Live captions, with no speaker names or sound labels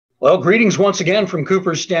Well, greetings once again from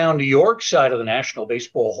Cooperstown, New York, side of the National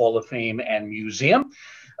Baseball Hall of Fame and Museum.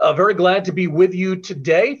 Very glad to be with you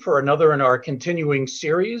today for another in our continuing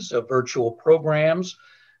series of virtual programs.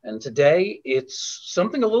 And today it's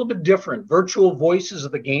something a little bit different, Virtual Voices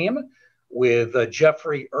of the Game with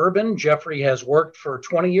Jeffrey Urban. Jeffrey has worked for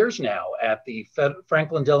 20 years now at the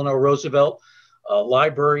Franklin Delano Roosevelt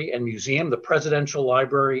Library and Museum, the Presidential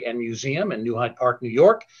Library and Museum in New Hyde Park, New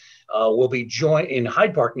York. We'll be in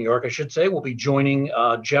Hyde Park, New York, I should say. We'll be joining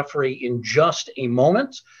Jeffrey in just a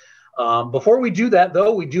moment. Before we do that,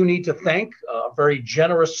 though, we do need to thank very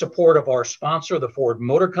generous support of our sponsor, the Ford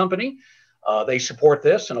Motor Company. They support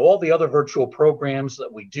this and all the other virtual programs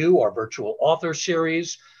that we do, our virtual author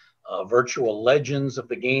series, virtual legends of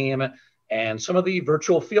the game, and some of the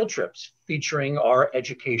virtual field trips featuring our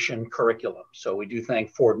education curriculum. So we do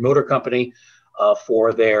thank Ford Motor Company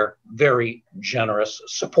for their very generous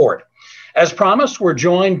support. As promised, we're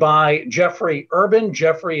joined by Jeffrey Urban.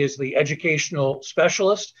 Jeffrey is the educational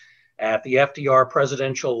specialist at the FDR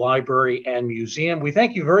Presidential Library and Museum. We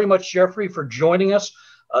thank you very much, Jeffrey, for joining us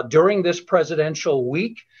during this presidential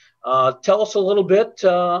week. Tell us a little bit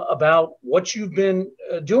about what you've been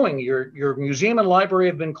doing. Your museum and library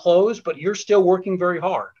have been closed, but you're still working very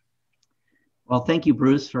hard. Well, thank you,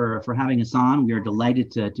 Bruce, for having us on. We are delighted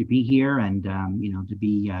to be here, and to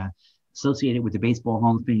be associated with the Baseball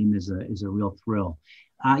Hall of Fame is a real thrill.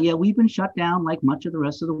 Yeah, we've been shut down like much of the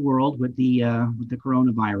rest of the world with the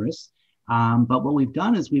coronavirus. But what we've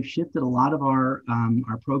done is we've shifted a lot of our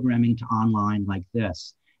programming to online like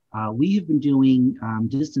this. We have been doing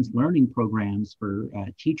distance learning programs for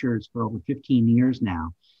teachers for over 15 years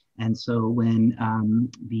now. And so when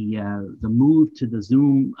the move to the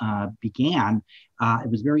Zoom began,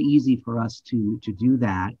 it was very easy for us to do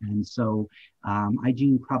that. And so I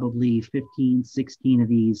do probably 15, 16 of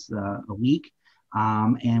these a week.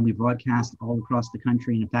 And we broadcast all across the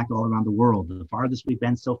country, and in fact, all around the world. The farthest we've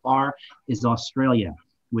been so far is Australia,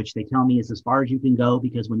 which they tell me is as far as you can go,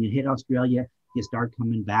 because when you hit Australia, you start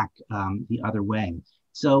coming back the other way.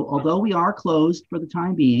 So although we are closed for the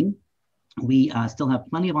time being, we still have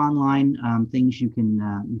plenty of online things you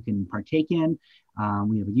can partake in.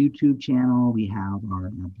 We have a YouTube channel. We have our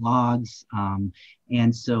blogs, and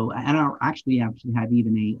actually have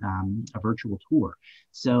even a virtual tour.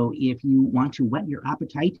 So if you want to whet your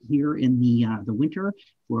appetite here in the winter,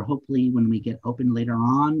 or hopefully when we get open later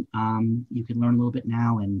on, you can learn a little bit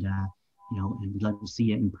now, and and we'd love to see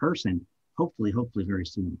you in person. Hopefully very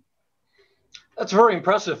soon. That's very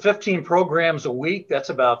impressive. 15 programs a week. That's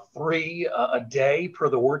about 3 a day per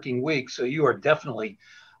the working week. So you are definitely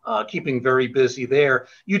keeping very busy there.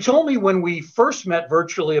 You told me when we first met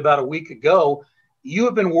virtually about a week ago, you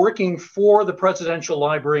have been working for the Presidential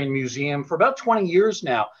Library and Museum for about 20 years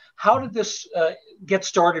now. How did this get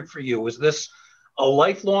started for you? Was this a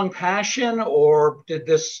lifelong passion, or did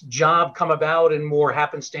this job come about in more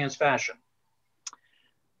happenstance fashion?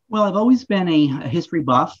 Well, I've always been a history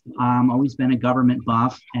buff, always been a government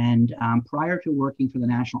buff. And prior to working for the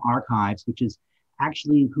National Archives, which is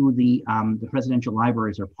actually who the presidential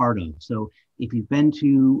libraries are part of. So if you've been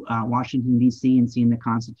to Washington, D.C. and seen the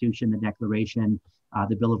Constitution, the Declaration,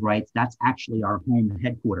 the Bill of Rights, that's actually our home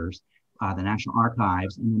headquarters, the National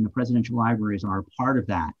Archives. And then the presidential libraries are a part of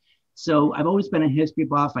that. So I've always been a history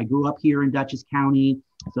buff. I grew up here in Dutchess County.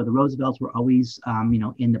 So the Roosevelts were always,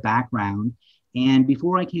 in the background. And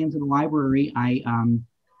before I came to the library, I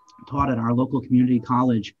taught at our local community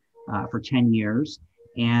college for 10 years.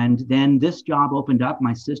 And then this job opened up.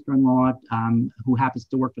 My sister-in-law, who happens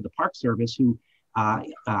to work for the Park Service, who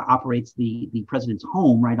operates the president's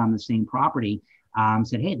home right on the same property,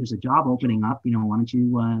 said, hey, there's a job opening up, why don't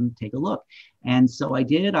you take a look? And so I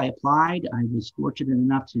did. I applied. I was fortunate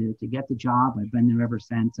enough to get the job. I've been there ever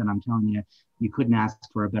since. And I'm telling you, you couldn't ask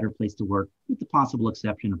for a better place to work, with the possible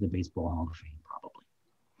exception of the Baseball Hall of Fame, probably.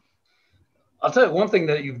 I'll tell you one thing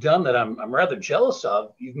that you've done that I'm rather jealous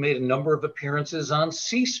of. You've made a number of appearances on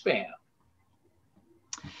C-SPAN.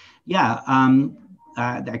 Yeah.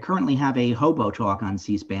 I currently have a hobo talk on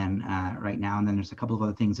C-SPAN right now. And then there's a couple of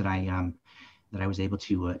other things that I was able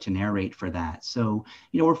to narrate for that. So,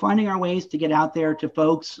 we're finding our ways to get out there to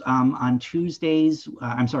folks. On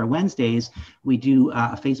Wednesdays, we do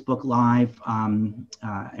a Facebook Live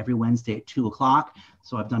every Wednesday at 2:00.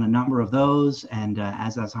 So I've done a number of those, and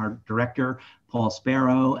as our director, Paul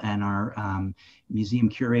Sparrow, and our museum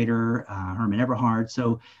curator, Herman Everhard.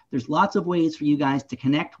 So there's lots of ways for you guys to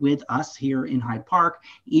connect with us here in Hyde Park,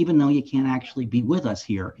 even though you can't actually be with us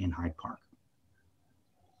here in Hyde Park.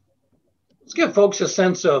 Let's give folks a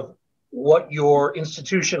sense of what your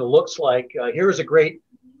institution looks like. Here is a great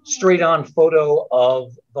straight on photo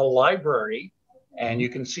of the library. And you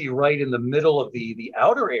can see right in the middle of the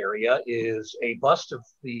outer area is a bust of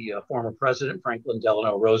the former president, Franklin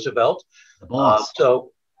Delano Roosevelt. The boss.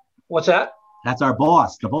 So what's that? That's our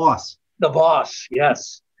boss, the boss. The boss,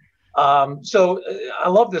 yes. So I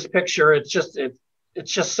love this picture. It's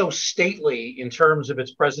just so stately in terms of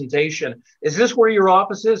its presentation. Is this where your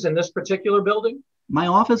office is, in this particular building? My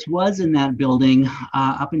office was in that building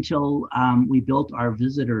up until we built our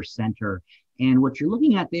visitor center. And what you're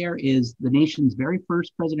looking at there is the nation's very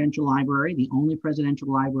first presidential library, the only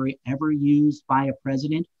presidential library ever used by a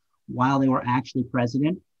president while they were actually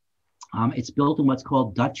president. It's built in what's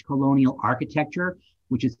called Dutch colonial architecture,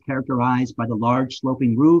 which is characterized by the large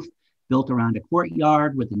sloping roof built around a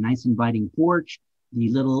courtyard with a nice inviting porch, the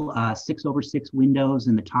little 6/6 windows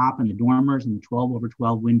in the top and the dormers, and the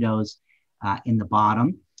 12/12 windows in the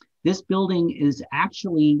bottom. This building is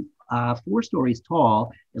actually 4 stories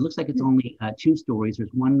tall. It looks like it's only 2 stories.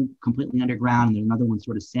 There's one completely underground, and there's another one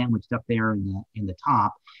sort of sandwiched up there in the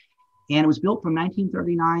top. And it was built from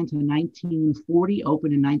 1939 to 1940,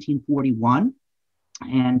 opened in 1941.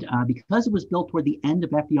 And because it was built toward the end of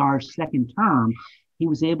FDR's second term, he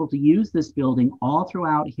was able to use this building all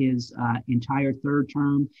throughout his entire third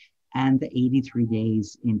term and the 83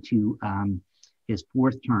 days into his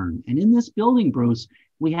fourth term. And in this building, Bruce,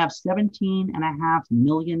 we have 17.5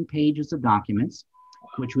 million pages of documents,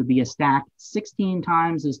 which would be a stack 16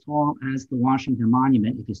 times as tall as the Washington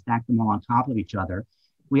Monument if you stack them all on top of each other.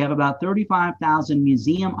 We have about 35,000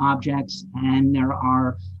 museum objects, and there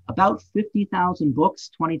are about 50,000 books,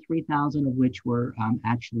 23,000 of which were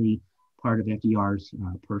actually part of FDR's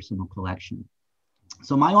personal collection.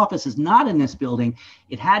 So my office is not in this building.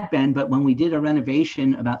 It had been, but when we did a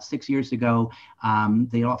renovation about 6 years ago,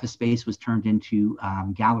 the office space was turned into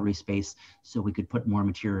gallery space so we could put more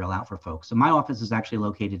material out for folks. So my office is actually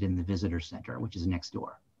located in the visitor center, which is next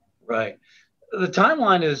door. Right. The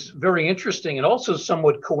timeline is very interesting and also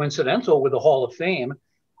somewhat coincidental with the Hall of Fame.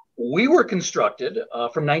 We were constructed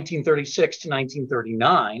from 1936 to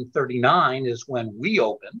 1939. 39 is when we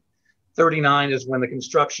opened. 39 is when the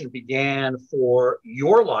construction began for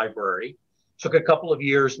your library. Took a couple of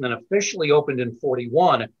years and then officially opened in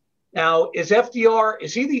 41. Now, is FDR,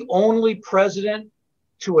 is he the only president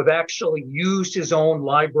to have actually used his own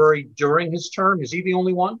library during his term? Is he the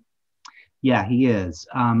only one? Yeah, he is.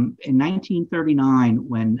 In 1939,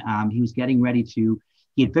 when he was getting ready to,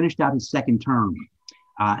 he had finished out his second term.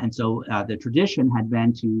 And so the tradition had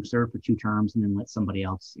been to serve for 2 terms and then let somebody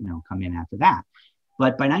else, come in after that.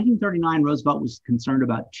 But by 1939, Roosevelt was concerned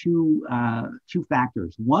about two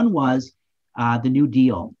factors. One was the New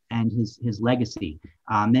Deal and his legacy.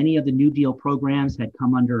 Many of the New Deal programs had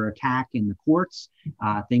come under attack in the courts,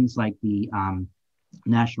 things like the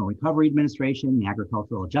National Recovery Administration, the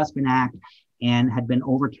Agricultural Adjustment Act, and had been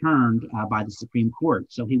overturned by the Supreme Court.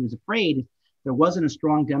 So he was afraid if there wasn't a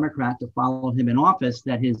strong Democrat to follow him in office,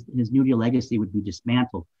 that his New Deal legacy would be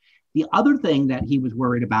dismantled. The other thing that he was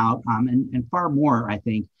worried about, and far more, I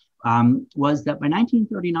think, was that by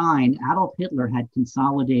 1939, Adolf Hitler had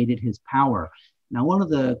consolidated his power. Now, one of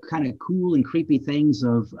the kind of cool and creepy things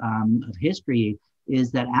of history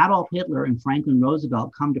is that Adolf Hitler and Franklin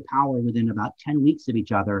Roosevelt come to power within about 10 weeks of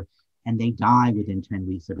each other, and they die within 10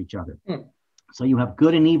 weeks of each other. So you have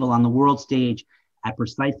good and evil on the world stage at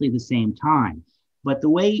precisely the same time. But the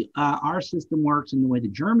way our system works and the way the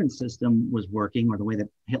German system was working, or the way that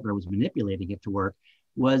Hitler was manipulating it to work,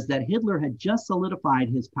 was that Hitler had just solidified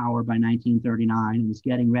his power by 1939 and was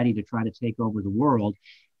getting ready to try to take over the world.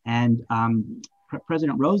 And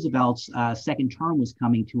President Roosevelt's second term was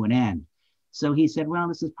coming to an end. So he said, well,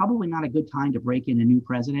 this is probably not a good time to break in a new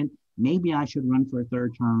president. Maybe I should run for a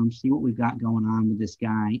third term, see what we've got going on with this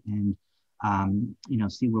guy, and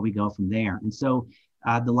see where we go from there. And so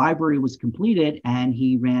the library was completed, and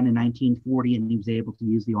he ran in 1940, and he was able to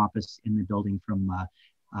use the office in the building from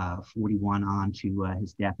 41 on to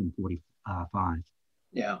his death in 45.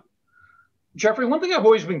 Yeah. Jeffrey, one thing I've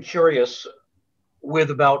always been curious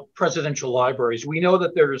with about presidential libraries, we know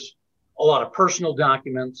that there's a lot of personal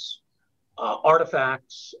documents,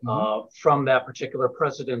 artifacts from that particular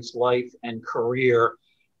president's life and career.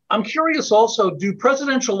 I'm curious also, do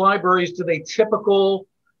presidential libraries, do they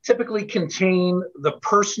typically contain the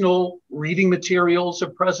personal reading materials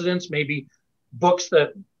of presidents, maybe books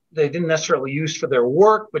that they didn't necessarily use for their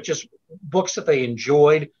work, but just books that they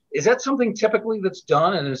enjoyed? Is that something typically that's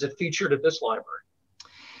done, and is it featured at this library?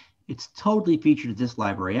 It's totally featured at this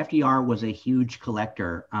library. FDR was a huge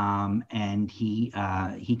collector, and he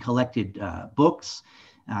collected books.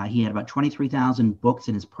 He had about 23,000 books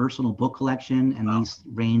in his personal book collection, and these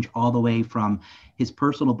range all the way from his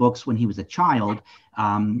personal books when he was a child,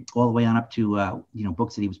 all the way on up to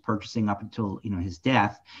books that he was purchasing up until his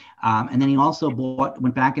death. And then he also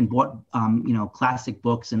went back and bought classic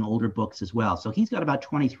books and older books as well. So he's got about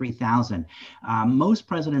 23,000. Most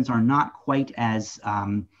presidents are not quite as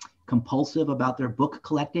compulsive about their book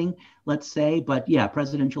collecting, let's say, but yeah,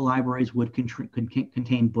 presidential libraries would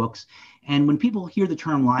contain books. And when people hear the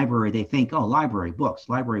term library, they think, oh, library books.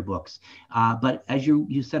 But as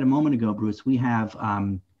you said a moment ago, Bruce, we have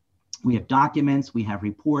documents, we have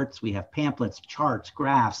reports, we have pamphlets, charts,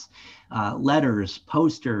 graphs, letters,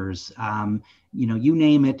 posters, you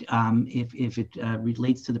name it. If it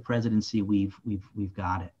relates to the presidency, we've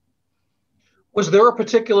got it. Was there a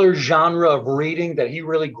particular genre of reading that he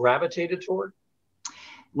really gravitated toward?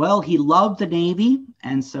 Well, he loved the Navy,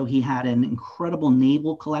 and so he had an incredible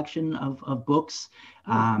naval collection of books.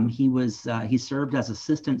 He served as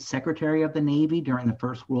Assistant Secretary of the Navy during the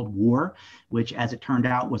First World War, which, as it turned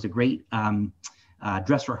out, was a great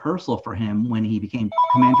dress rehearsal for him when he became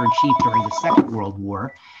Commander-in-Chief during the Second World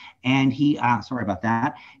War. And he, sorry about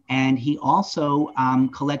that. And he also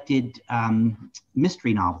collected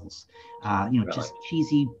mystery novels, just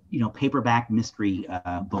cheesy, paperback mystery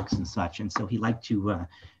books and such. And so he liked to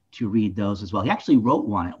read those as well. He actually wrote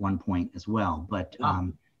one at one point as well, but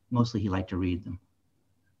mostly he liked to read them.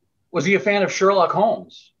 Was he a fan of Sherlock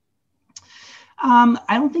Holmes? I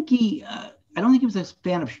don't think he was a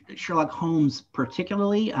fan of Sherlock Holmes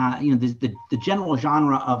particularly. The general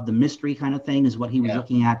genre of the mystery kind of thing is what he was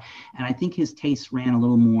looking at, and I think his tastes ran a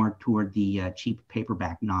little more toward the cheap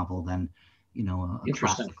paperback novel than, a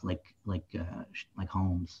classic like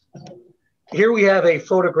Holmes. Here we have a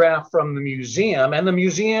photograph from the museum, and the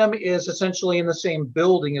museum is essentially in the same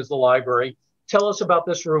building as the library. Tell us about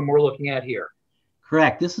this room we're looking at here.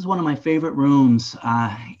 Correct. This is one of my favorite rooms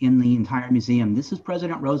in the entire museum. This is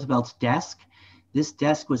President Roosevelt's desk. This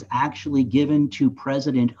desk was actually given to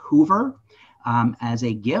President Hoover as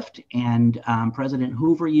a gift, and President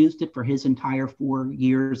Hoover used it for his entire 4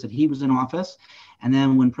 years that he was in office. And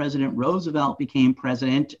then when President Roosevelt became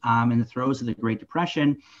president in the throes of the Great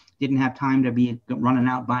Depression, didn't have time to be running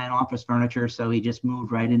out buying office furniture, so he just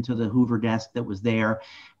moved right into the Hoover desk that was there.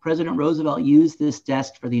 President Roosevelt used this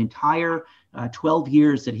desk for the entire 12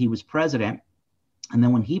 years that he was president. And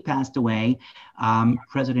then when he passed away,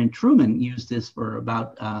 President Truman used this for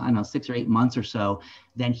about, 6 or 8 months or so.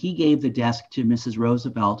 Then he gave the desk to Mrs.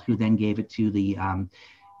 Roosevelt, who then gave it to the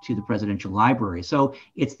presidential library. So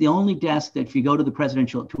it's the only desk that if you go to a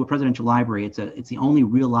presidential library, it's the only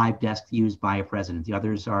real live desk used by a president. The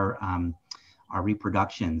others are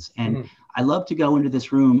reproductions. And I love to go into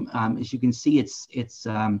this room. As you can see, it's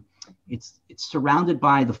surrounded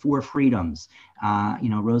by the four freedoms.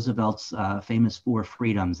 Roosevelt's famous four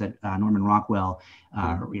freedoms that Norman Rockwell,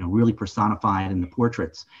 really personified in the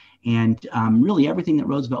portraits. And really everything that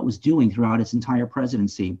Roosevelt was doing throughout his entire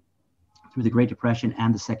presidency, through the Great Depression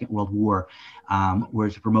and the Second World War,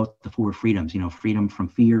 was to promote the four freedoms, freedom from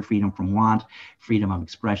fear, freedom from want, freedom of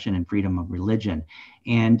expression, and freedom of religion.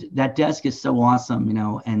 And that desk is so awesome,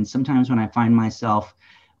 and sometimes when I find myself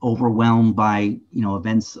overwhelmed by,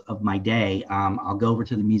 events of my day, I'll go over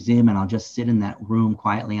to the museum and I'll just sit in that room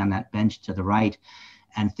quietly on that bench to the right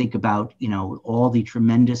and think about, all the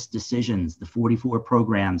tremendous decisions, the 44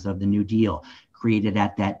 programs of the New Deal, created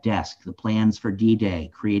at that desk, the plans for D-Day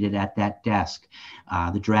created at that desk,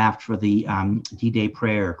 the draft for the D-Day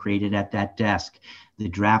prayer created at that desk, the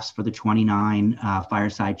drafts for the 29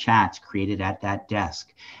 fireside chats created at that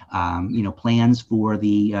desk, plans for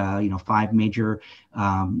the 5 major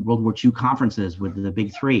World War II conferences with the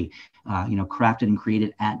big 3, crafted and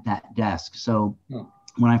created at that desk. So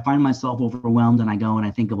when I find myself overwhelmed and I go and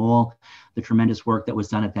I think of all the tremendous work that was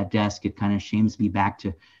done at that desk, it kind of shames me back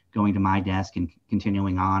to going to my desk and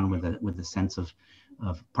continuing on with a sense of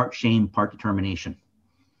part shame, part determination.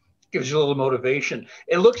 Gives you a little motivation.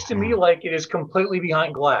 It looks to me like it is completely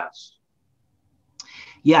behind glass.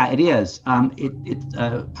 Yeah, it is.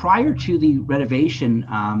 Prior to the renovation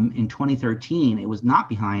in 2013, it was not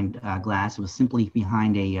behind glass. It was simply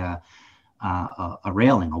behind a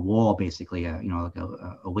railing, a wall, basically, like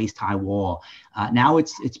a waist-high wall. Now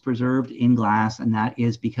it's preserved in glass, and that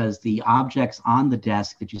is because the objects on the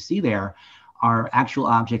desk that you see there are actual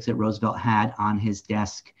objects that Roosevelt had on his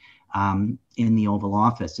desk in the Oval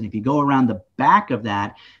Office. And if you go around the back of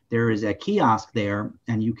that, there is a kiosk there,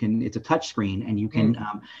 and it's a touch screen, and you can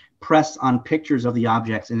press on pictures of the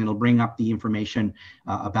objects, and it'll bring up the information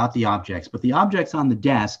about the objects. But the objects on the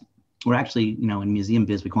desk or actually, in museum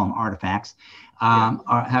biz, we call them artifacts,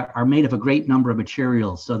 are made of a great number of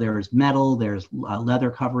materials. So there's metal, there's leather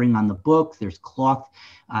covering on the book, there's cloth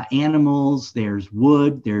animals, there's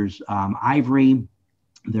wood, there's ivory,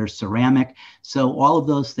 there's ceramic. So all of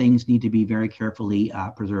those things need to be very carefully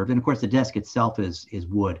preserved. And of course, the desk itself is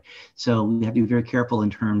wood. So we have to be very careful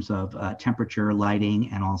in terms of temperature,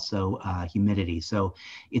 lighting, and also humidity. So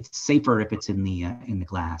it's safer if it's in the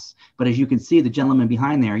glass. But as you can see, the gentleman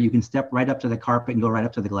behind there, you can step right up to the carpet and go right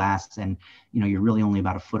up to the glass. And, you're really only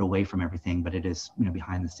about a foot away from everything, but it is,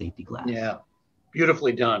 behind the safety glass. Yeah,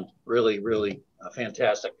 beautifully done. Really, really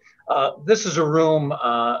fantastic. This is a room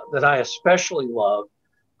that I especially love.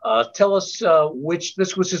 Tell us which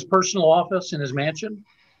this was his personal office in his mansion,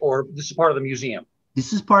 or this is part of the museum?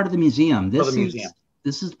 This is part of the museum. Museum.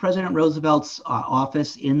 This is President Roosevelt's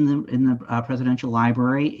office in the presidential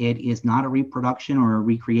library. It is not a reproduction or a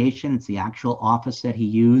recreation. It's the actual office that he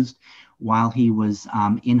used while he was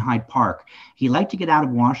in Hyde Park. He liked to get out of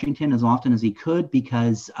Washington as often as he could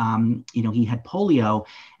because, he had polio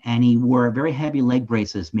and he wore very heavy leg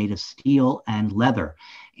braces made of steel and leather.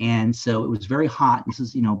 And so it was very hot. This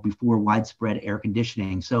is, before widespread air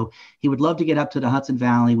conditioning. So he would love to get up to the Hudson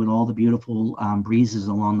Valley with all the beautiful breezes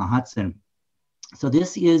along the Hudson. So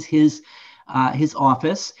this is his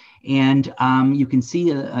office. And you can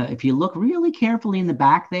see, if you look really carefully in the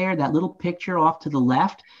back there, that little picture off to the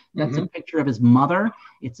left, that's a picture of his mother.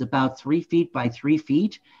 It's about 3 feet by 3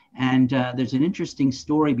 feet. And there's an interesting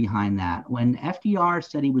story behind that. When FDR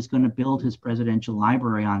said he was going to build his presidential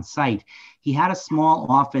library on site, he had a small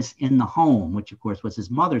office in the home, which of course was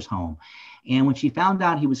his mother's home. And when she found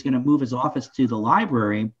out he was going to move his office to the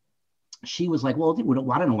library, she was like, well,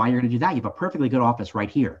 I don't know why you're going to do that. You have a perfectly good office right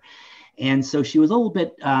here. And so she was a little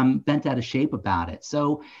bit bent out of shape about it.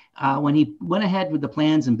 So when he went ahead with the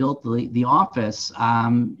plans and built the office,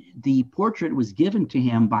 the portrait was given to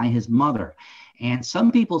him by his mother. And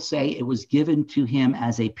some people say it was given to him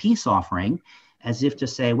as a peace offering, as if to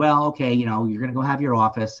say, well, okay, you're going to go have your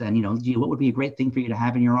office. And, what would be a great thing for you to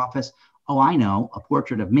have in your office? Oh, I know, a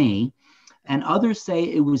portrait of me. And others say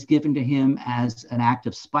it was given to him as an act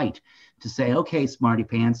of spite to say, okay, smarty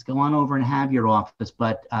pants, go on over and have your office.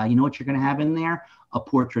 But you know what you're going to have in there? A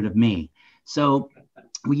portrait of me. So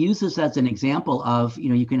we use this as an example of,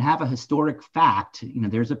 you can have a historic fact,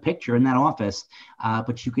 there's a picture in that office,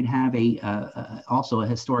 but you can have also a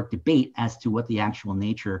historic debate as to what the actual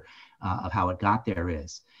nature of how it got there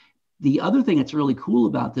is. The other thing that's really cool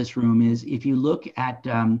about this room is if you look at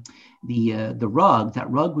the rug,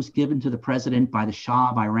 that rug was given to the president by the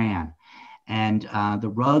Shah of Iran. And the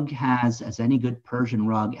rug has, as any good Persian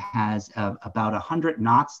rug, has about 100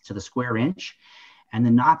 knots to the square inch. And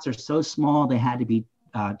the knots are so small, they had to be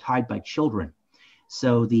tied by children.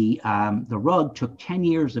 So the rug took 10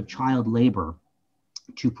 years of child labor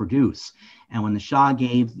to produce. And when the Shah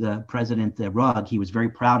gave the president the rug, he was very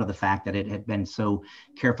proud of the fact that it had been so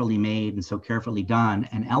carefully made and so carefully done.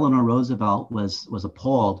 And Eleanor Roosevelt was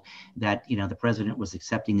appalled that, the president was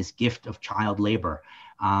accepting this gift of child labor.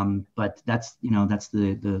 But that's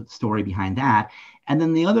the story behind that. And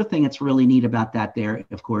then the other thing that's really neat about that there,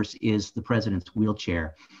 of course, is the president's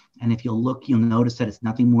wheelchair. And if you'll look, you'll notice that it's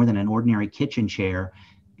nothing more than an ordinary kitchen chair.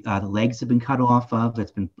 The legs have been cut off of.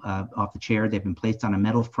 It's been off the chair. They've been placed on a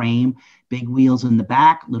metal frame. Big wheels in the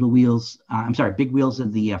back, little wheels. Big wheels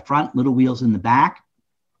in the front, little wheels in the back.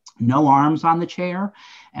 No arms on the chair.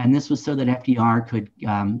 And this was so that FDR could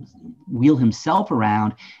wheel himself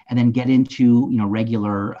around and then get into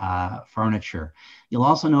regular furniture. You'll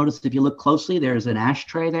also notice if you look closely, there's an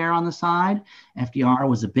ashtray there on the side. FDR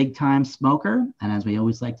was a big time smoker. And as we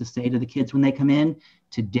always like to say to the kids when they come in,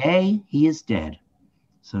 today he is dead.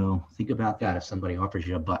 So think about that if somebody offers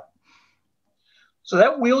you a butt. So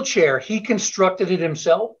that wheelchair, he constructed it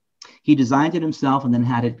himself? He designed it himself and then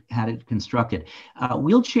had it constructed.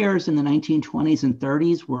 Wheelchairs in the 1920s and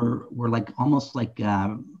 30s were almost like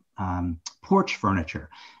porch furniture,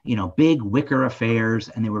 big wicker affairs,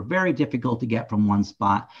 and they were very difficult to get from one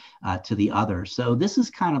spot to the other. So this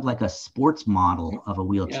is kind of like a sports model of a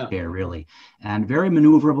wheelchair, really, and very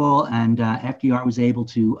maneuverable. And FDR was able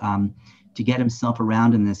to get himself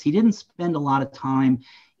around in this. He didn't spend a lot of time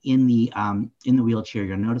in the wheelchair.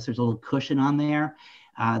 You'll notice there's a little cushion on there.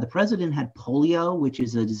 The president had polio, which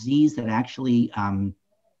is a disease that actually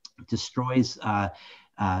destroys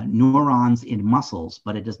neurons in muscles,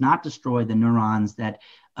 but it does not destroy the neurons that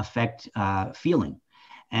affect feeling.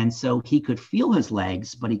 And so he could feel his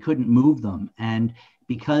legs, but he couldn't move them. And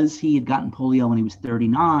because he had gotten polio when he was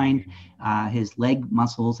 39, his leg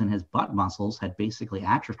muscles and his butt muscles had basically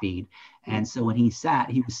atrophied. And so when he sat,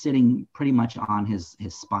 he was sitting pretty much on his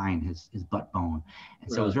spine, his butt bone.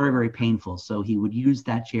 And so it was very, very painful. So he would use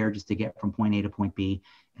that chair just to get from point A to point B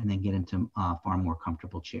and then get into far more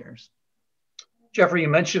comfortable chairs. Jeffrey, you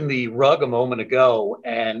mentioned the rug a moment ago,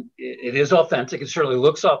 and it is authentic. It certainly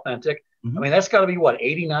looks authentic. I mean, that's got to be, what,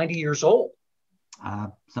 80, 90 years old?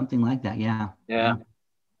 Something like that, yeah. Yeah,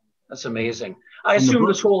 that's amazing. I assume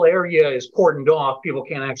this whole area is cordoned off. People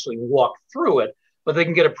can't actually walk through it, but they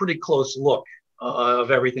can get a pretty close look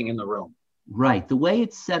of everything in the room. Right. The way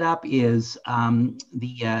it's set up is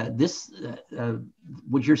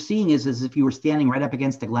what you're seeing is as if you were standing right up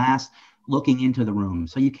against the glass looking into the room.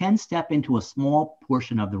 So you can step into a small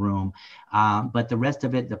portion of the room, but the rest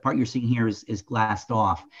of it, the part you're seeing here is glassed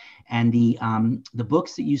off. And the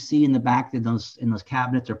books that you see in the back in those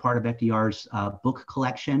cabinets are part of FDR's book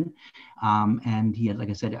collection. And he had, like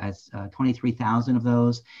I said, has 23,000 of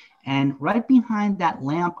those. And right behind that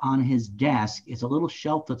lamp on his desk is a little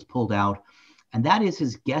shelf that's pulled out, and that is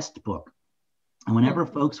his guest book. And whenever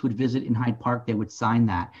folks would visit in Hyde Park, they would sign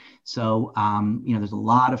that. So, there's a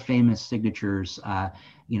lot of famous signatures,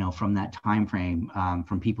 from that time frame,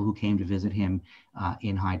 from people who came to visit him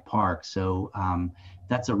in Hyde Park. So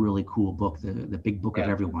that's a really cool book, the big book of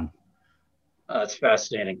everyone. That's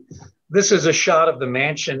fascinating. This is a shot of the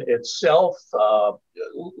mansion itself.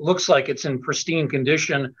 Looks like it's in pristine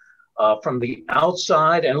condition from the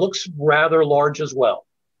outside and looks rather large as well.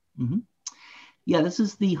 Mm-hmm. Yeah, this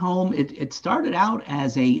is the home. It started out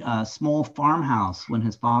as a small farmhouse when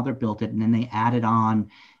his father built it, and then they added on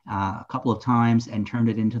a couple of times and turned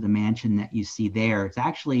it into the mansion that you see there. It's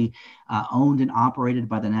actually owned and operated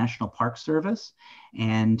by the National Park Service.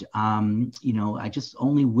 And, I just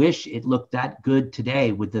only wish it looked that good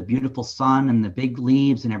today with the beautiful sun and the big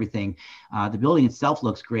leaves and everything. The building itself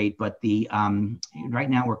looks great, but right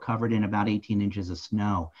now we're covered in about 18 inches of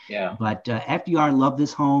snow. Yeah. But FDR loved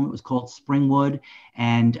this home. It was called Springwood.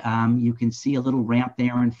 And you can see a little ramp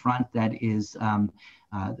there in front that is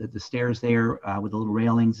the stairs there with the little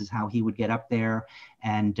railings is how he would get up there.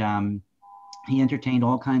 And he entertained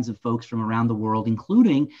all kinds of folks from around the world,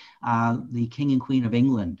 including the King and Queen of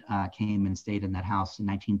England came and stayed in that house in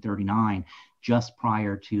 1939, just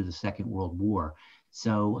prior to the Second World War.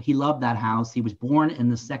 So he loved that house. He was born in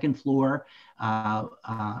the second floor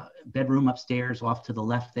bedroom upstairs off to the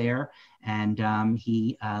left there. And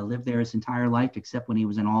he lived there his entire life, except when he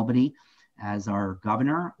was in Albany as our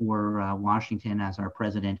governor, or Washington as our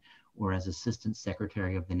president, or as Assistant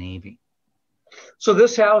Secretary of the Navy. So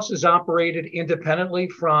this house is operated independently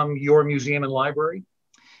from your museum and library?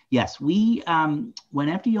 Yes, when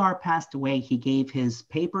FDR passed away, he gave his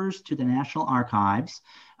papers to the National Archives,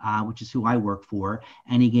 which is who I work for,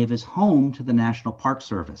 and he gave his home to the National Park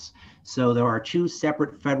Service. So there are two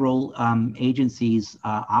separate federal agencies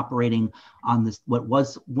operating on this, what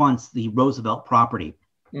was once the Roosevelt property.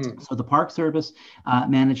 So the Park Service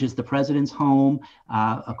manages the president's home,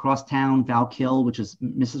 across town, Valkill, which is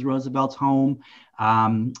Mrs. Roosevelt's home,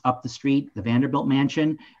 up the street, the Vanderbilt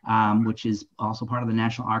Mansion, which is also part of the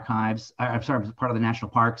National Archives, part of the National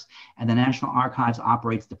Parks, and the National Archives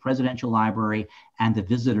operates the Presidential Library and the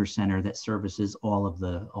Visitor Center that services all of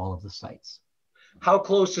the sites. How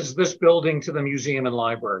close is this building to the museum and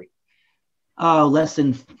library? Less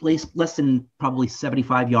than probably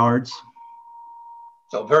 75 yards.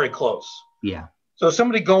 So very close. Yeah. So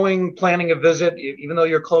somebody planning a visit, even though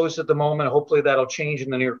you're closed at the moment, hopefully that'll change in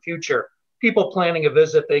the near future. People planning a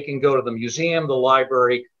visit, they can go to the museum, the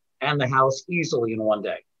library, and the house easily in one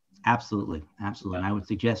day. Absolutely. Absolutely. Yeah. And I would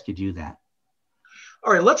suggest you do that.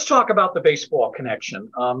 All right, let's talk about the baseball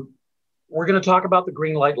connection. We're going to talk about the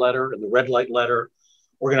green light letter and the red light letter.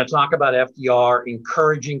 We're going to talk about FDR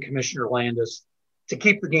encouraging Commissioner Landis to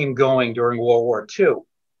keep the game going during World War II.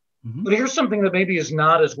 Mm-hmm. But here's something that maybe is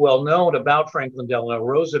not as well known about Franklin Delano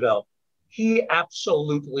Roosevelt. He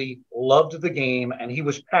absolutely loved the game, and he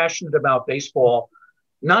was passionate about baseball,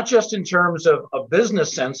 not just in terms of a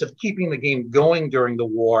business sense of keeping the game going during the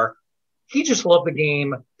war. He just loved the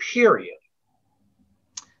game, period.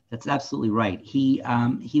 That's absolutely right. He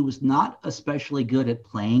was not especially good at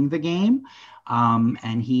playing the game.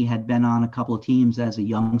 And he had been on a couple of teams as a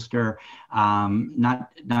youngster,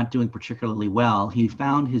 not doing particularly well. He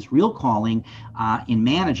found his real calling in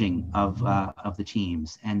managing of the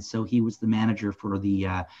teams, and so he was the manager for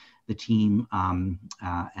the the team when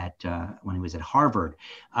he was at Harvard.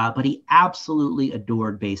 But he absolutely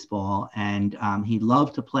adored baseball, and he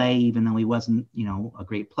loved to play, even though he wasn't, a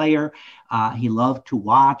great player. He loved to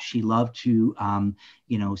watch. He loved to,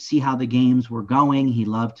 see how the games were going. He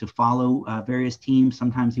loved to follow various teams.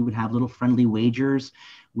 Sometimes he would have little friendly wagers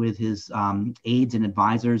with his aides and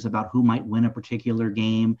advisors about who might win a particular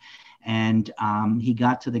game. And he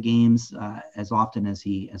got to the games as often as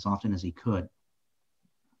he could.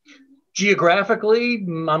 Geographically,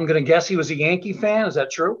 I'm going to guess he was a Yankee fan. Is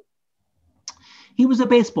that true? He was a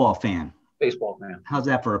baseball fan. Baseball fan. How's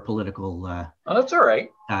that for a political? Oh, that's all right.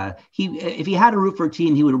 If he had to root for a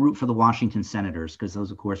team, he would root for the Washington Senators, because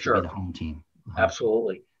those, of course, would be the home team.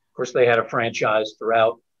 Absolutely. Of course, they had a franchise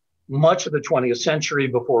throughout much of the 20th century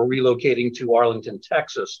before relocating to Arlington,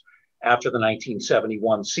 Texas, after the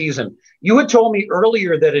 1971 season. You had told me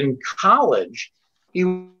earlier that in college, he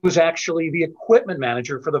was actually the equipment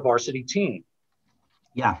manager for the varsity team.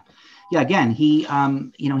 Yeah. Again, he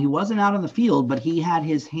wasn't out on the field, but he had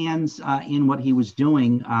his hands in what he was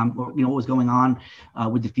doing, what was going on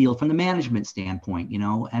with the field from the management standpoint,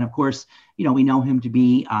 and of course, we know him to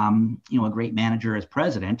be, a great manager as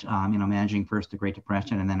president, managing first the Great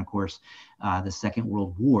Depression and then, of course, the Second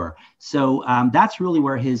World War. So that's really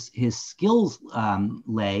where his skills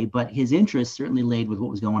lay, but his interest certainly laid with what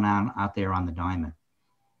was going on out there on the diamond.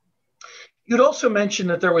 You'd also mentioned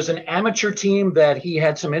that there was an amateur team that he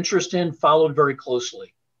had some interest in, followed very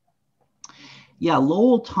closely. Yeah,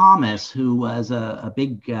 Lowell Thomas, who was a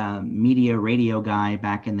big media radio guy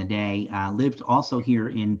back in the day, lived also here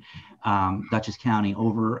in Dutchess County,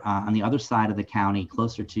 over on the other side of the county,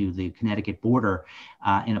 closer to the Connecticut border,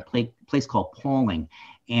 in a place called Pauling.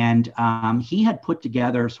 And he had put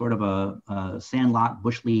together sort of a Sandlot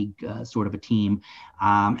Bush League sort of a team.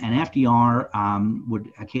 And FDR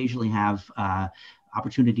would occasionally have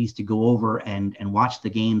opportunities to go over and watch the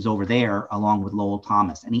games over there along with Lowell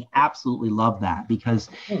Thomas. And he absolutely loved that because,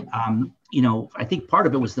 I think part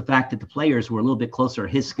of it was the fact that the players were a little bit closer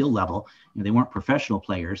to his skill level. They weren't professional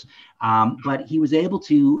players, but he was able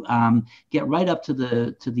to get right up to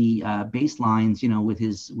the baselines,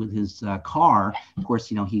 with his car. Of course,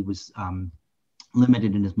 he was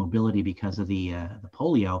limited in his mobility because of the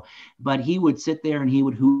polio, but he would sit there and he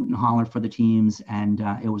would hoot and holler for the teams, and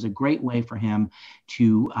it was a great way for him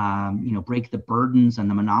to break the burdens and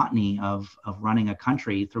the monotony of running a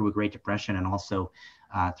country through a Great Depression and also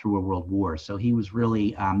through a World War. So he was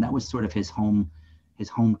really that was sort of his home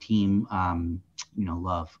team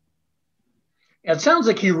love. It sounds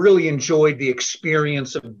like he really enjoyed the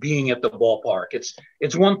experience of being at the ballpark.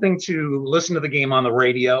 It's one thing to listen to the game on the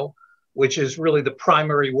radio, which is really the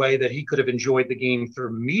primary way that he could have enjoyed the game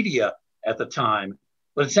through media at the time.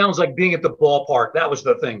 But it sounds like being at the ballpark, that was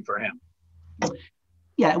the thing for him.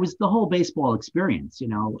 Yeah, it was the whole baseball experience.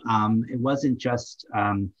 It wasn't just,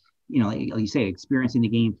 like you say, experiencing the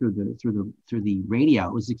game through the radio.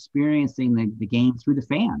 It was experiencing the game through the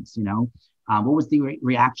fans. What was the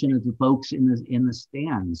reaction of the folks in the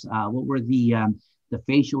stands? What were the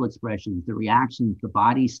facial expressions, the reactions, the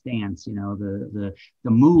body stance, the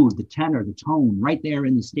mood, the tenor, the tone, right there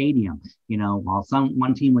in the stadium. While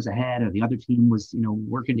one team was ahead or the other team was,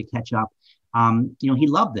 working to catch up. He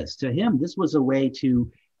loved this. To him, this was a way to,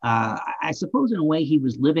 I suppose, in a way, he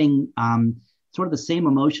was living sort of the same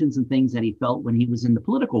emotions and things that he felt when he was in the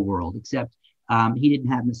political world, except he didn't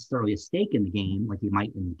have necessarily a stake in the game like he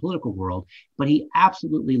might in the political world, but he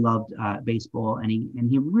absolutely loved baseball, and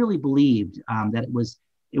he really believed that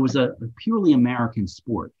it was a purely American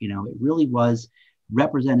sport. It really was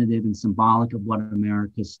representative and symbolic of what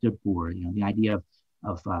America stood for. The idea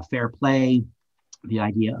of fair play, the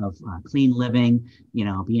idea of clean living.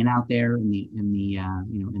 Being out there in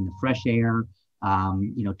the fresh air.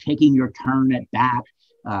 Taking your turn at bat.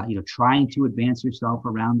 Trying to advance yourself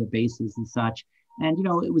around the bases and such. And,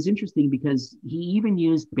 it was interesting because he even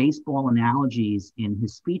used baseball analogies in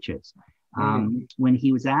his speeches. When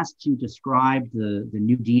he was asked to describe the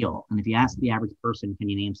New Deal, and if you ask the average person, can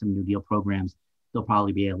you name some New Deal programs, they'll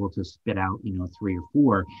probably be able to spit out, 3 or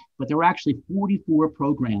 4. But there were actually 44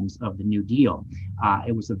 programs of the New Deal.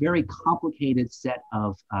 It was a very complicated set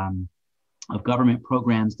of government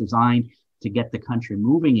programs designed to get the country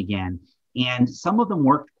moving again. And some of them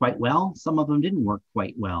worked quite well. Some of them didn't work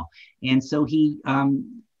quite well. And so he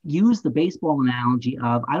used the baseball analogy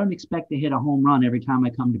of, I don't expect to hit a home run every time I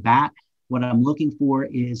come to bat. What I'm looking for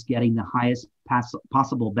is getting the highest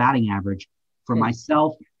possible batting average for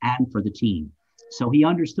myself and for the team. So he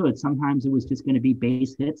understood sometimes it was just going to be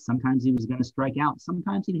base hits. Sometimes he was going to strike out.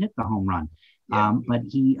 Sometimes he'd hit the home run. But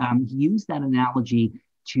he used that analogy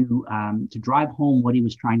to drive home what he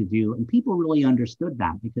was trying to do. And people really understood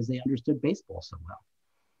that because they understood baseball so well.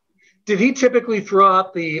 Did he typically throw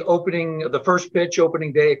out the first pitch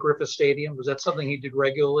opening day at Griffith Stadium? Was that something he did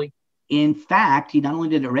regularly? In fact, he not only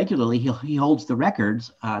did it regularly, he holds the record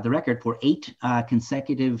for 8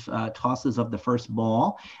 consecutive tosses of the first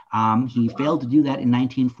ball. He failed to do that in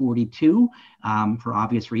 1942 for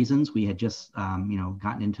obvious reasons. We had just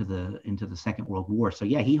gotten into the Second World War. So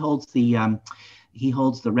yeah, he holds the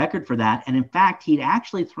record for that. And in fact, he'd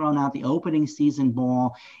actually thrown out the opening season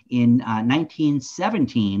ball in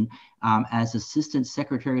 1917 as Assistant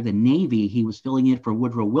Secretary of the Navy. He was filling in for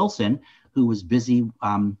Woodrow Wilson, who was busy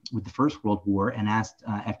with the First World War, and asked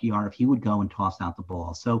FDR if he would go and toss out the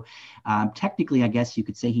ball. So technically, I guess you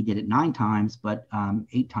could say he did it 9 times, but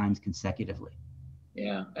 8 times consecutively.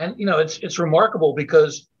 Yeah, and it's remarkable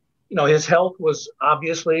because his health was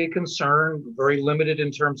obviously a concern, very limited in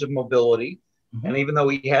terms of mobility. Mm-hmm. And even though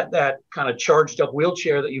he had that kind of charged up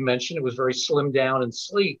wheelchair that you mentioned, it was very slimmed down and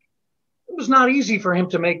sleek. It was not easy for him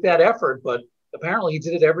to make that effort, but apparently he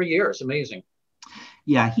did it every year. It's amazing.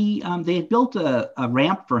 Yeah, they had built a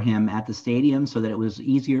ramp for him at the stadium so that it was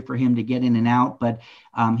easier for him to get in and out, but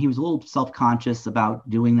he was a little self-conscious about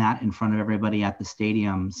doing that in front of everybody at the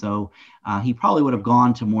stadium. So he probably would have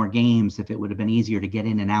gone to more games if it would have been easier to get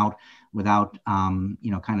in and out without,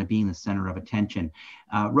 kind of being the center of attention.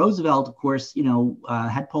 Roosevelt, of course,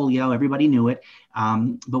 had polio. Everybody knew it.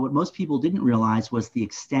 But what most people didn't realize was the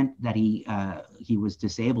extent that he was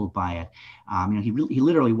disabled by it. He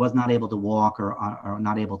literally was not able to walk or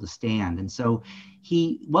not able to stand. And so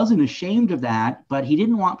he wasn't ashamed of that, but he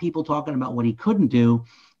didn't want people talking about what he couldn't do.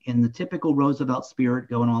 In the typical Roosevelt spirit,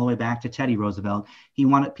 going all the way back to Teddy Roosevelt, he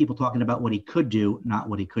wanted people talking about what he could do, not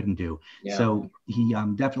what he couldn't do. Yeah. So he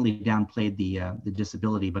definitely downplayed the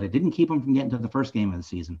disability, but it didn't keep him from getting to the first game of the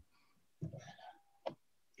season.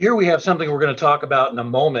 Here we have something we're going to talk about in a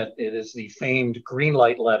moment. It is the famed green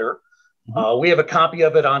light letter. Mm-hmm. We have a copy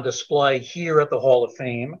of it on display here at the Hall of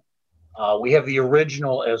Fame. We have the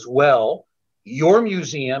original as well. Your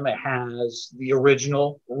museum has the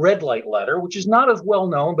original red light letter, which is not as well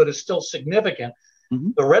known, but is still significant.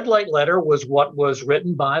 Mm-hmm. The red light letter was what was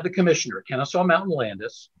written by the commissioner, Kennesaw Mountain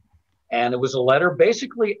Landis. And it was a letter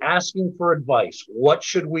basically asking for advice. What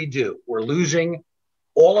should we do? We're losing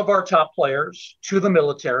all of our top players to the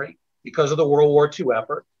military because of the World War II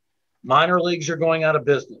effort. Minor leagues are going out of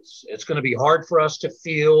business. It's going to be hard for us to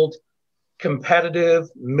field competitive,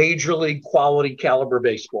 major league quality caliber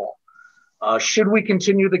baseball. Should we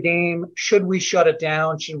continue the game? Should we shut it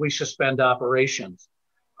down? Should we suspend operations?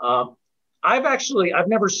 I've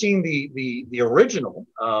never seen the original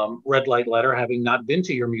red light letter, having not been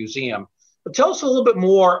to your museum. But tell us a little bit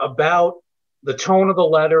more about the tone of the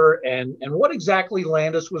letter and what exactly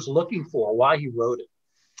Landis was looking for, why he wrote it.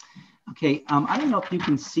 Okay, I don't know if you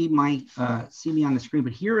can see me on the screen,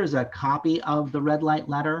 but here is a copy of the red light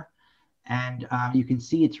letter, and you can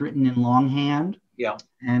see it's written in longhand. Yeah.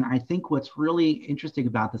 And I think what's really interesting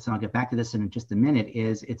about this, and I'll get back to this in just a minute,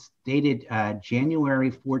 is it's dated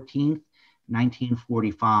January 14th,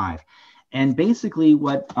 1945. And basically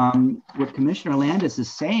what Commissioner Landis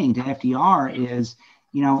is saying to FDR is,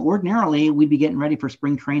 ordinarily we'd be getting ready for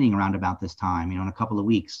spring training around about this time, in a couple of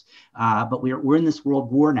weeks. But we're in this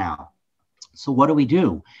World War now. So what do we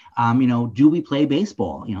do? Do we play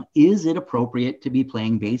baseball? Is it appropriate to be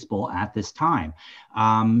playing baseball at this time?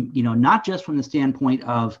 Not just from the standpoint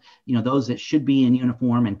of, those that should be in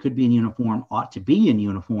uniform and could be in uniform ought to be in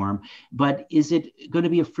uniform, but is it going to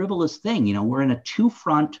be a frivolous thing? We're in a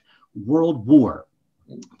 2-front world war,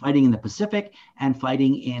 fighting in the Pacific and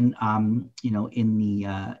fighting in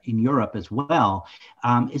Europe as well.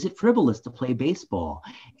 Is it frivolous to play baseball?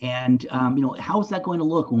 And how is that going to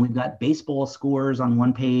look when we've got baseball scores on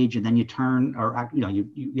one page and then you turn, or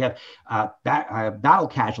you have battle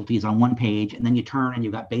casualties on one page and then you turn and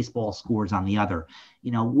you've got baseball scores on the other?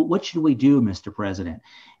 What should we do, Mr. President?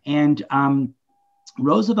 And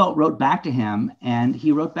Roosevelt wrote back to him, and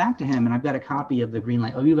I've got a copy of the green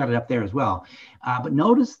light. Oh, you got it up there as well. But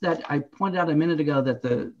notice that I pointed out a minute ago that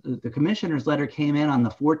the commissioner's letter came in on the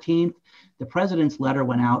 14th. The president's letter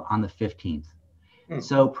went out on the 15th.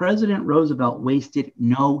 So President Roosevelt wasted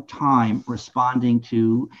no time responding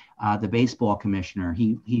to the baseball commissioner.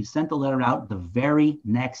 He sent the letter out the very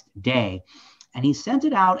next day. And he sent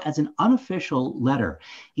it out as an unofficial letter.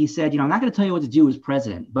 He said, I'm not going to tell you what to do as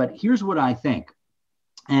president, but here's what I think.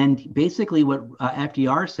 And basically what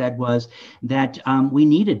FDR said was that we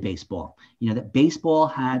needed baseball, that baseball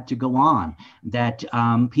had to go on, that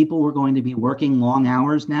people were going to be working long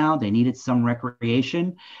hours now. They needed some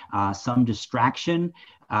recreation, some distraction.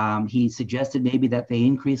 He suggested maybe that they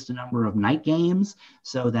increase the number of night games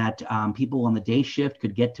so that people on the day shift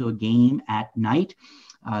could get to a game at night.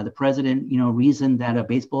 The president, reasoned that a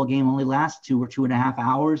baseball game only lasts 2 or 2.5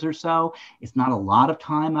 hours or so. It's not a lot of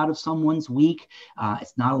time out of someone's week.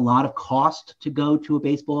 It's not a lot of cost to go to a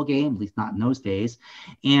baseball game, at least not in those days.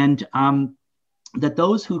 And that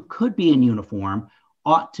those who could be in uniform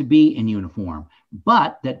ought to be in uniform,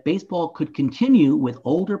 but that baseball could continue with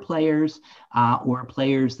older players or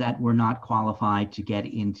players that were not qualified to get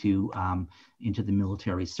into the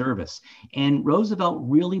military service. And Roosevelt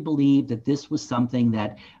really believed that this was something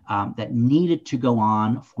that that needed to go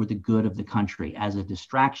on for the good of the country as a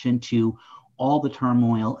distraction to all the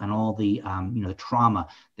turmoil and all the the trauma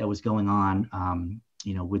that was going on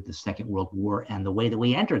with the Second World War and the way that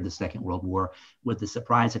we entered the Second World War with the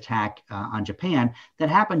surprise attack on Japan that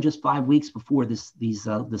happened just 5 weeks before this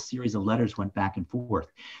series of letters went back and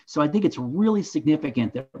forth. So I think it's really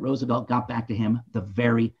significant that Roosevelt got back to him the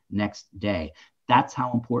very next day. That's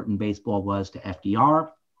how important baseball was to FDR.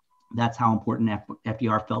 That's how important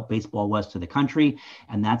FDR felt baseball was to the country.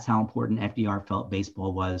 And that's how important FDR felt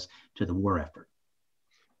baseball was to the war effort.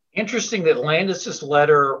 Interesting that Landis's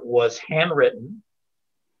letter was handwritten.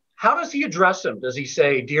 How does he address him? Does he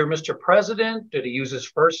say, "Dear Mr. President"? Did he use his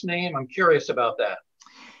first name? I'm curious about that.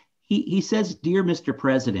 He says, "Dear Mr.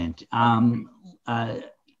 President."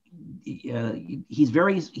 He's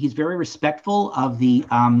very respectful of the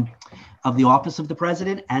office of the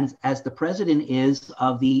president, and as the president is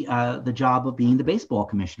of the job of being the baseball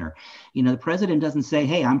commissioner. The president doesn't say,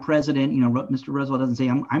 "Hey, I'm president." Mr. Roosevelt doesn't say,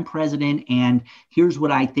 "I'm president, and here's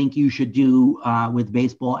what I think you should do with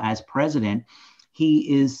baseball as president."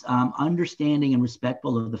 He is understanding and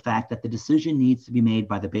respectful of the fact that the decision needs to be made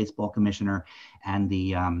by the baseball commissioner and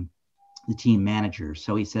the team manager.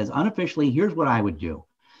 So he says, unofficially, here's what I would do.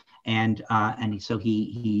 And so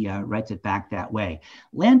he writes it back that way.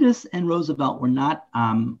 Landis and Roosevelt were not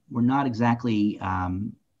exactly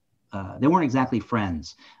they weren't exactly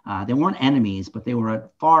friends. They weren't enemies, but they were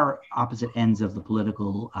at far opposite ends of the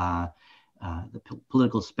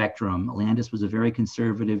political spectrum. Landis was a very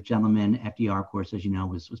conservative gentleman. FDR, of course, as you know,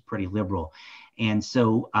 was pretty liberal. And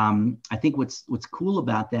so I think what's cool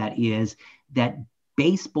about that is that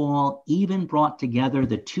baseball even brought together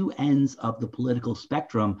the two ends of the political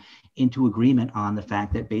spectrum into agreement on the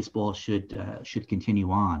fact that baseball should continue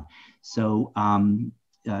on. So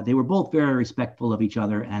they were both very respectful of each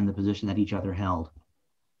other and the position that each other held.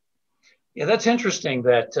 Yeah, that's interesting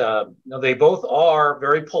that they both are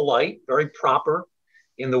very polite, very proper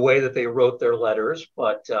in the way that they wrote their letters.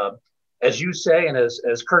 But as you say, and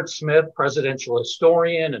as Curt Smith, presidential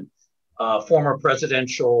historian and former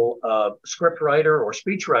presidential scriptwriter or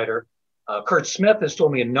speechwriter, Curt Smith has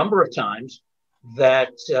told me a number of times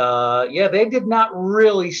that, they did not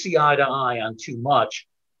really see eye to eye on too much,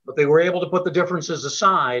 but they were able to put the differences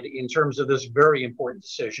aside in terms of this very important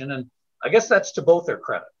decision. And I guess that's to both their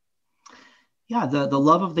credit. Yeah, the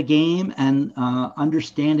love of the game and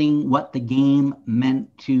understanding what the game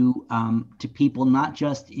meant to people, not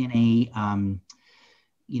just in a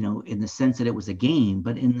in the sense that it was a game,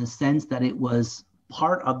 but in the sense that it was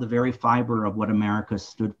part of the very fiber of what America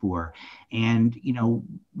stood for. And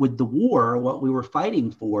with the war, what we were fighting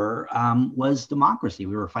for was democracy.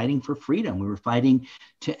 We were fighting for freedom. We were fighting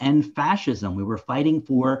to end fascism. We were fighting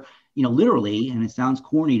for literally, and it sounds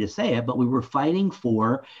corny to say it, but we were fighting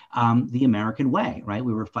for the American way, right?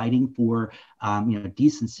 We were fighting for,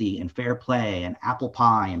 decency and fair play and apple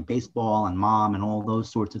pie and baseball and mom and all those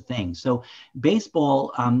sorts of things. So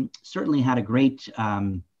baseball certainly had a great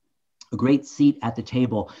seat at the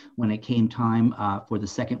table when it came time for the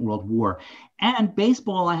Second World War. And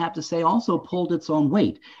baseball, I have to say, also pulled its own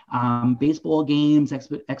weight. Baseball games,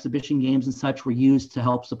 exhibition games and such were used to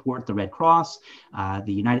help support the Red Cross,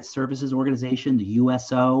 the United Services Organization, the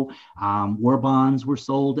USO. War bonds were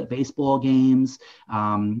sold at baseball games.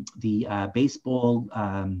 The baseball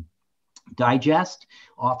Digest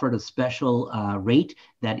offered a special rate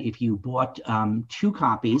that if you bought two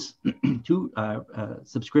copies, two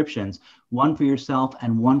subscriptions, one for yourself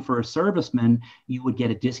and one for a serviceman, you would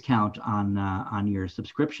get a discount on your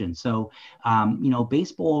subscription. So,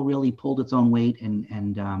 baseball really pulled its own weight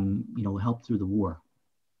and helped through the war.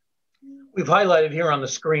 We've highlighted here on the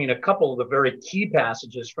screen a couple of the very key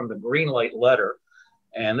passages from the Green Light letter.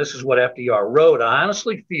 And this is what FDR wrote. "I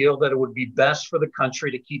honestly feel that it would be best for the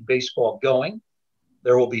country to keep baseball going.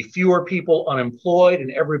 There will be fewer people unemployed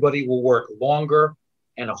and everybody will work longer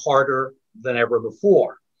and harder than ever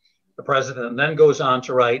before." The president then goes on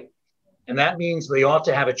to write, "And that means they ought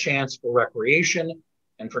to have a chance for recreation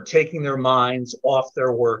and for taking their minds off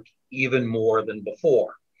their work even more than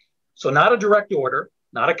before." So not a direct order,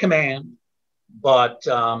 not a command, but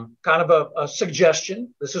kind of a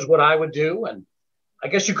suggestion. This is what I would do. And I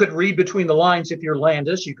guess you could read between the lines if you're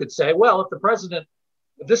Landis. You could say, well, if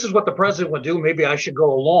this is what the president would do, maybe I should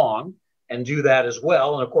go along and do that as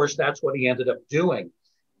well. And of course, that's what he ended up doing.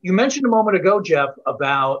 You mentioned a moment ago, Jeff,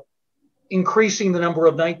 about increasing the number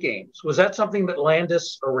of night games. Was that something that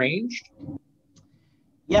Landis arranged?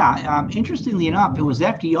 Yeah, interestingly enough, it was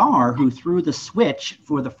FDR who threw the switch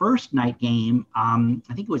for the first night game. I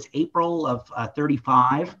think it was April of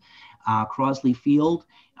 35, Crosley Field.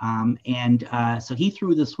 So he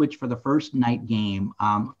threw the switch for the first night game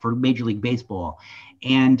for Major League Baseball.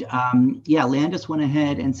 And yeah, Landis went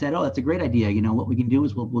ahead and said, oh, that's a great idea. You know, what we can do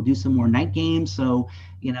is we'll do some more night games. So,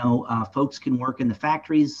 you know, folks can work in the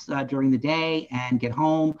factories during the day and get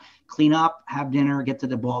home, clean up, have dinner, get to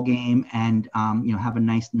the ball game, and, you know, have a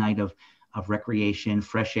nice night of recreation,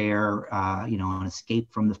 fresh air, you know, an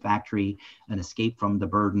escape from the factory, an escape from the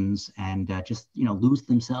burdens, and just, you know, lose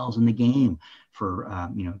themselves in the game for,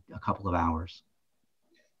 you know, a couple of hours.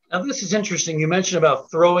 Now, this is interesting. You mentioned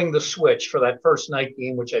about throwing the switch for that first night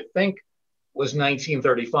game, which I think was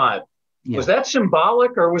 1935. Yeah. Was that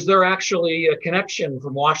symbolic, or was there actually a connection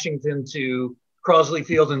from Washington to Crosley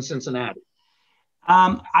Field in Cincinnati?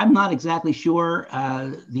 I'm not exactly sure.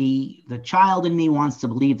 The child in me wants to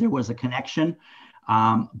believe there was a connection,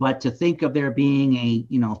 but to think of there being a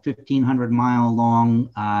 1,500-mile long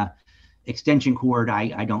extension cord,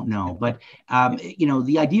 I don't know. But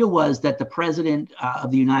the idea was that the president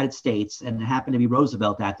of the United States, and it happened to be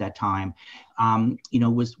Roosevelt at that time,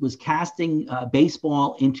 was casting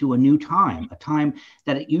baseball into a new time, a time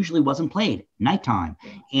that it usually wasn't played, nighttime.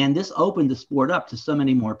 And this opened the sport up to so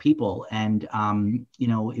many more people. And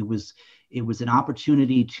it was an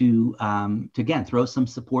opportunity to again throw some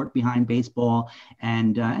support behind baseball,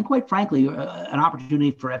 and quite frankly, an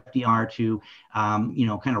opportunity for FDR to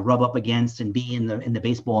kind of rub up against and be in the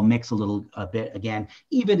baseball mix a bit again,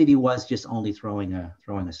 even if he was just only throwing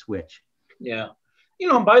a switch. Yeah.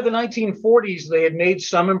 By the 1940s, they had made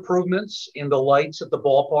some improvements in the lights at the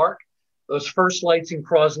ballpark. Those first lights in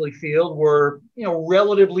Crosley Field were,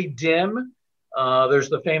 relatively dim. There's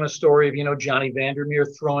the famous story of, Johnny Vandermeer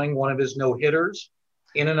throwing one of his no-hitters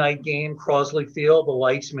in a night game, Crosley Field. The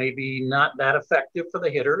lights may be not that effective for the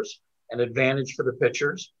hitters, an advantage for the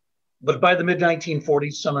pitchers. But by the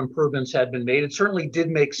mid-1940s, some improvements had been made. It certainly did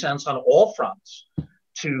make sense on all fronts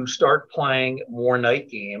to start playing more night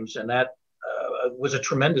games, and that was a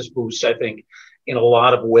tremendous boost, I think, in a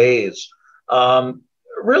lot of ways.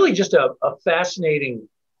 Really just a fascinating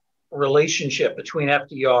relationship between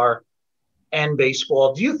FDR and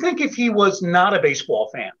baseball. Do you think if he was not a baseball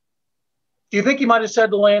fan, do you think he might have said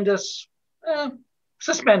to Landis,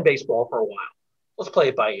 suspend baseball for a while? Let's play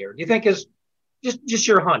it by ear. Do you think just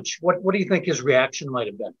your hunch, what do you think his reaction might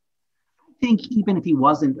have been? I think even if he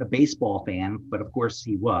wasn't a baseball fan, but of course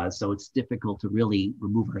he was, so it's difficult to really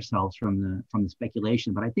remove ourselves from the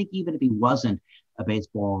speculation. But I think even if he wasn't a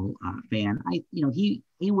baseball fan, he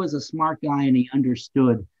was a smart guy, and he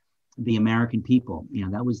understood the American people.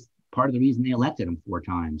 That was part of the reason they elected him 4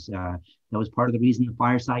 times. That was part of the reason the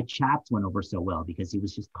fireside chats went over so well, because he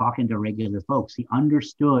was just talking to regular folks. He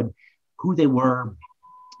understood who they were,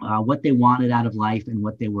 what they wanted out of life, and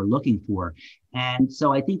what they were looking for. And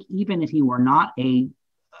so I think even if he were not a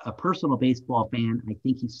personal baseball fan, I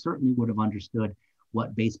think he certainly would have understood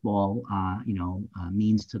what baseball,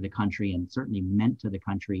 means to the country, and certainly meant to the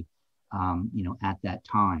country, at that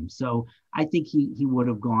time. So I think he would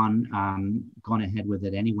have gone ahead with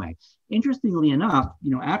it anyway. Interestingly enough,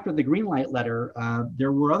 after the green light letter,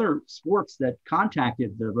 there were other sports that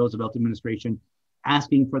contacted the Roosevelt administration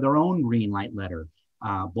asking for their own green light letter.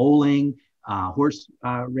 Bowling, horse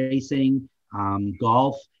racing,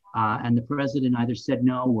 golf, and the president either said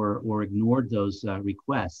no or ignored those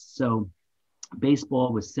requests. So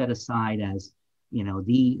baseball was set aside as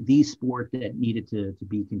the sport that needed to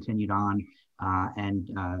be continued on, and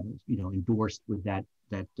endorsed with that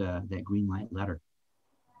green light letter.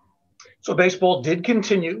 So baseball did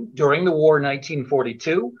continue during the war in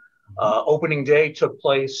 1942. Opening day took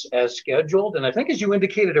place as scheduled, and I think, as you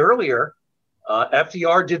indicated earlier,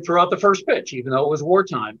 FDR did throw out the first pitch, even though it was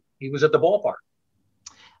wartime. He was at the ballpark.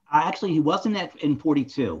 Actually, he wasn't in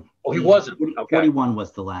 42. Oh, he wasn't. 41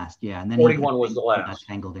 was the last, yeah. And then 41 was the last. Got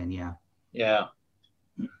tangled in, yeah. Yeah.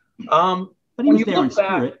 But he was there in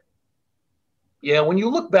spirit. Yeah, when you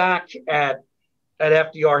look back at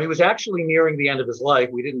FDR, he was actually nearing the end of his life.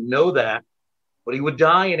 We didn't know that, but he would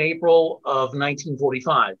die in April of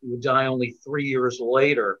 1945. He would die only 3 years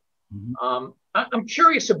later. Mm-hmm. I'm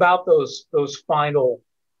curious about those final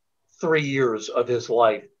 3 years of his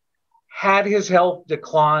life. Had his health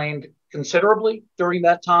declined considerably during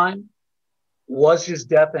that time? Was his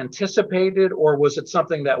death anticipated, or was it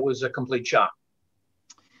something that was a complete shock?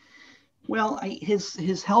 Well,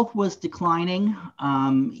 his health was declining.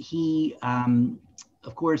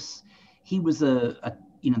 Of course, he was the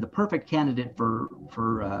perfect candidate for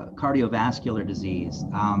cardiovascular disease.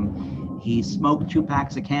 He smoked 2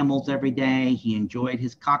 packs of Camels every day. He enjoyed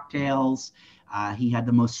his cocktails. He had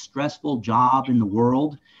the most stressful job in the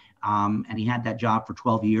world, and he had that job for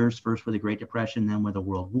 12 years, first with the Great Depression, then with the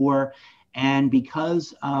World War. And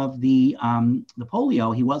because of the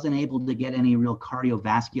polio, he wasn't able to get any real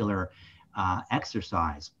cardiovascular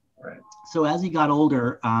exercise. Right. So as he got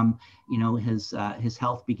older, his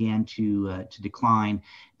health began to decline,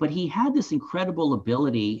 but he had this incredible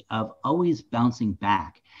ability of always bouncing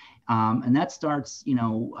back, and that starts,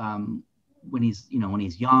 when he's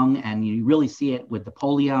young, and you really see it with the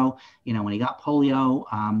polio. When he got polio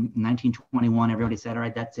in 1921, everybody said, "All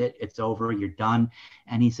right, that's it, it's over, you're done."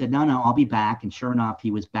 And he said, "No, I'll be back." And sure enough,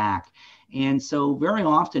 he was back. And so very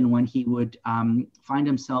often when he would find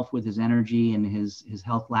himself with his energy and his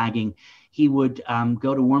health lagging, he would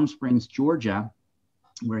go to Warm Springs, Georgia,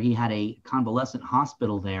 where he had a convalescent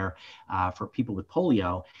hospital there for people with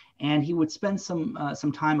polio. And he would spend some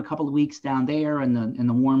time, a couple of weeks down there in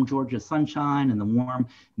the warm Georgia sunshine and the warm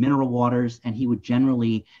mineral waters, and he would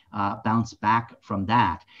generally bounce back from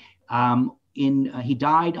that. He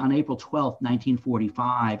died on April 12th,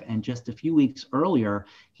 1945, and just a few weeks earlier,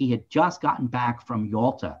 he had just gotten back from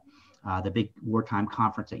Yalta, the big wartime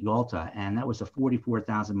conference at Yalta, and that was a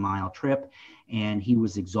 44,000-mile trip, and he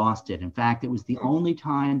was exhausted. In fact, it was the only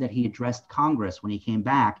time that he addressed Congress when he came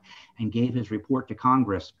back and gave his report to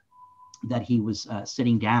Congress that he was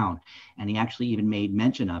sitting down, and he actually even made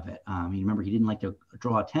mention of it. Remember, he didn't like to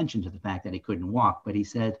draw attention to the fact that he couldn't walk, but he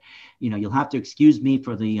said, "You'll have to excuse me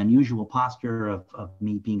for the unusual posture of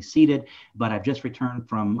me being seated, but I've just returned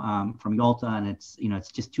from Yalta, and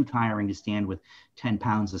it's just too tiring to stand with 10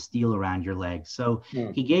 pounds of steel around your legs." So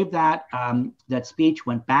he gave that speech,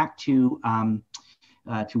 went back to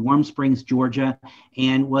Warm Springs, Georgia,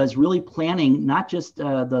 and was really planning not just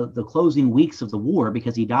the closing weeks of the war,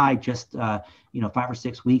 because he died just 5 or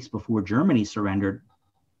 6 weeks before Germany surrendered,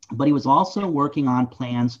 but he was also working on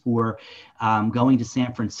plans for going to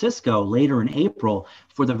San Francisco later in April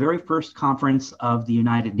for the very first conference of the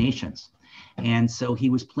United Nations. And so he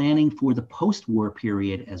was planning for the post-war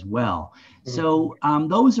period as well. So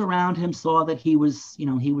those around him saw that he was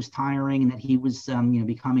tiring and that he was,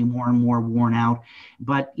 becoming more and more worn out.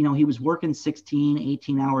 But, he was working 16,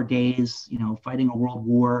 18-hour days, fighting a world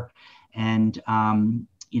war. And,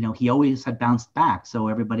 he always had bounced back. So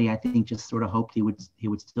everybody, I think, just sort of hoped he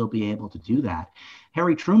would still be able to do that.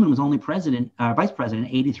 Harry Truman was only vice president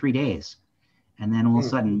 83 days. And then all of a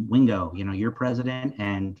sudden, wingo, you're president,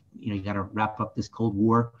 and, you got to wrap up this Cold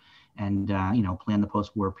War and, plan the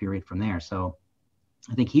post-war period from there. So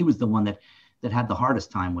I think he was the one that had the hardest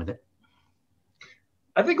time with it.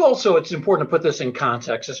 I think also it's important to put this in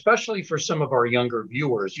context, especially for some of our younger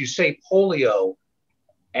viewers. You say polio,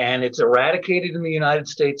 and it's eradicated in the United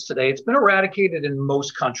States today. It's been eradicated in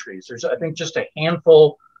most countries. There's, I think, just a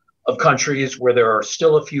handful of countries where there are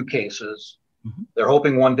still a few cases. They're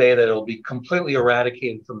hoping one day that it'll be completely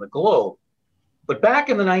eradicated from the globe. But back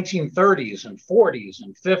in the 1930s and 40s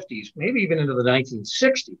and 50s, maybe even into the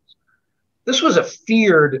 1960s, this was a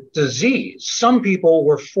feared disease. Some people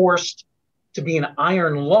were forced to be in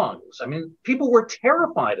iron lungs. I mean, people were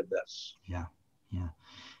terrified of this.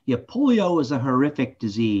 Yeah, polio is a horrific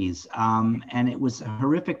disease. And it was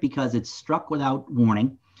horrific because it struck without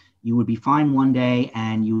warning. You would be fine one day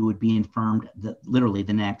and you would be infirmed literally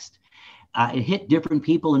the next. It hit different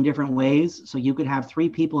people in different ways. So you could have 3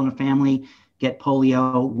 people in a family get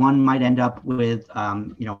polio. One might end up with,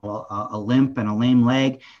 a limp and a lame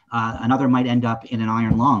leg. Another might end up in an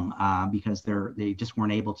iron lung because they just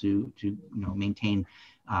weren't able to maintain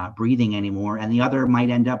breathing anymore. And the other might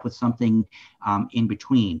end up with something in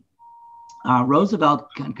between. Roosevelt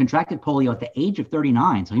contracted polio at the age of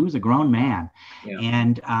 39, so he was a grown man,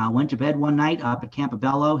 and went to bed one night up at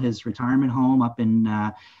Campobello, his retirement home up in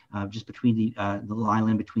just between the little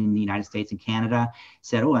island between the United States and Canada.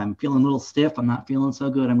 Said, "Oh, I'm feeling a little stiff. I'm not feeling so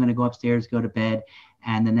good. I'm going to go upstairs, go to bed."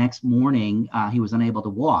 And the next morning, he was unable to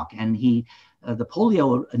walk, and the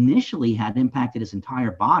polio initially had impacted his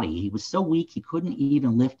entire body. He was so weak he couldn't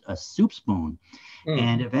even lift a soup spoon.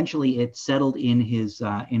 And eventually it settled in his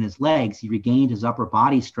legs. He regained his upper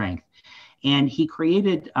body strength, and he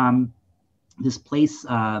created this place.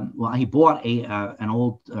 He bought an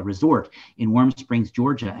old resort in Warm Springs,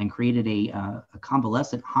 Georgia, and created a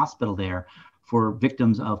convalescent hospital there for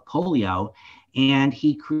victims of polio. And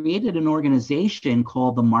he created an organization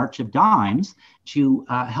called the March of Dimes to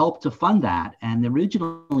help to fund that. And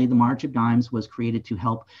originally, the March of Dimes was created to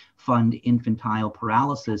help fund infantile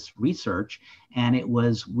paralysis research. And it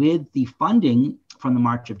was with the funding from the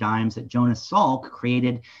March of Dimes that Jonas Salk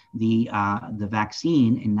created the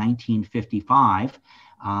vaccine in 1955.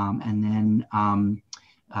 And then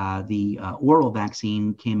the oral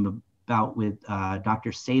vaccine came about with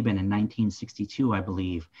Dr. Sabin in 1962, I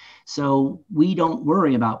believe. So we don't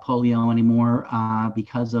worry about polio anymore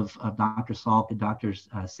because of Dr. Salk and Dr.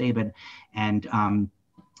 Sabin. And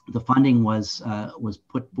the funding was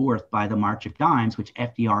put forth by the March of Dimes, which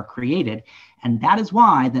FDR created. And that is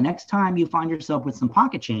why the next time you find yourself with some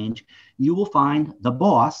pocket change, you will find the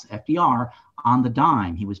boss, FDR, on the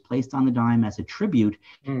dime. He was placed on the dime as a tribute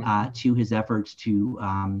to his efforts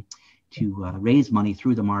to raise money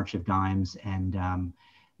through the March of Dimes. And,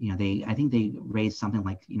 I think they raised something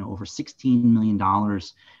like, over $16 million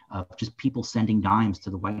of just people sending dimes to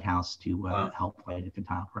the White House to help fight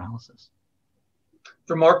infantile paralysis.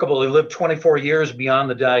 It's remarkable. He lived 24 years beyond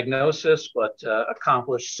the diagnosis, but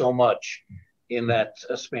accomplished so much in that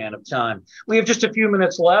span of time. We have just a few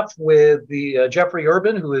minutes left with the Jeffrey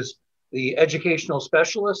Urban, who is the educational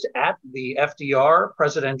specialist at the FDR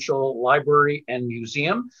Presidential Library and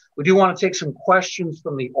Museum. We do want to take some questions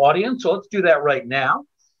from the audience, so let's do that right now.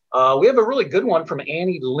 We have a really good one from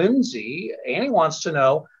Annie Lindsay. Annie wants to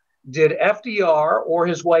know, did FDR or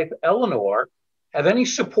his wife Eleanor have any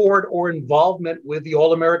support or involvement with the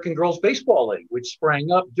All-American Girls Baseball League, which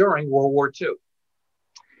sprang up during World War II?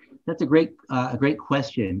 That's a great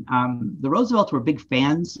question. The Roosevelts were big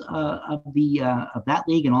fans of that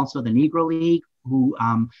league and also the Negro League, who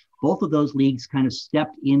both of those leagues kind of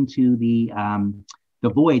stepped into the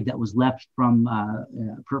void that was left from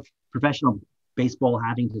professional baseball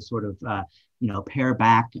having to sort of pare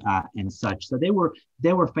back and such. So they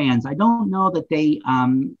were fans. I don't know that they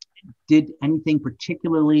did anything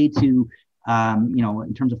particularly to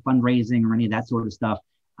in terms of fundraising or any of that sort of stuff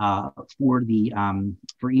for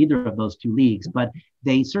either of those two leagues, but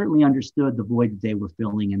they certainly understood the void that they were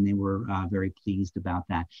filling, and they were very pleased about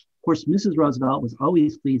that. Of course, Mrs. Roosevelt was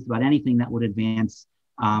always pleased about anything that would advance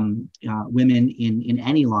women in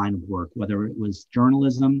any line of work, whether it was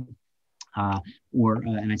journalism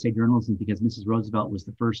and I say journalism because Mrs. Roosevelt was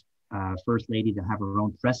the first lady to have her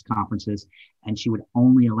own press conferences, and she would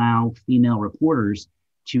only allow female reporters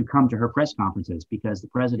to come to her press conferences because the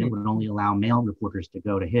president would only allow male reporters to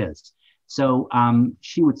go to his. So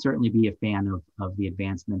she would certainly be a fan of the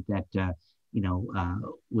advancement that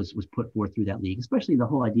was put forth through that league, especially the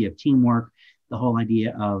whole idea of teamwork, the whole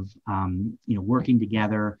idea of working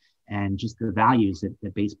together, and just the values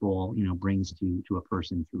that baseball brings to a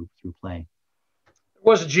person through play. There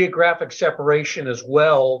was a geographic separation as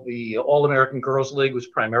well. The All-American Girls League was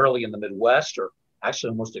primarily in the Midwest, or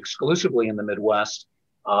actually almost exclusively in the Midwest.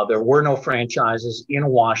 There were no franchises in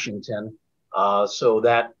Washington, so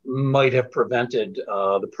that might have prevented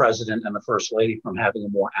the president and the first lady from having a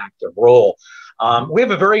more active role. We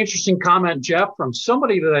have a very interesting comment, Jeff, from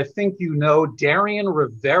somebody that I think Darian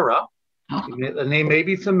Rivera. The name may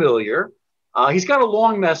be familiar. He's got a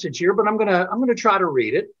long message here, but I'm gonna try to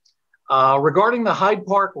read it. Regarding the Hyde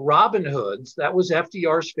Park Robin Hoods, that was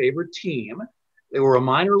FDR's favorite team. They were a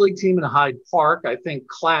minor league team in Hyde Park, I think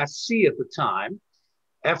Class C at the time.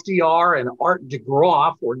 FDR and Art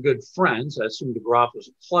DeGroff were good friends. I assume DeGroff was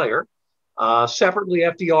a player. Separately,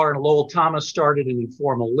 FDR and Lowell Thomas started an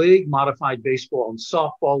informal league, modified baseball and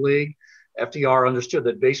softball league. FDR understood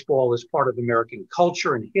that baseball is part of American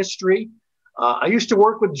culture and history. I used to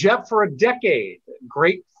work with Jeff for a decade.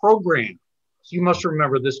 Great program. So you must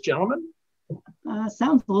remember this gentleman.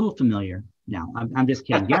 Sounds a little familiar. No, I'm just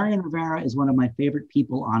kidding. Darian Rivera is one of my favorite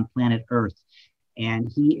people on planet Earth.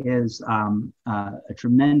 And he is a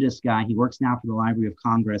tremendous guy. He works now for the Library of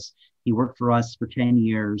Congress. He worked for us for 10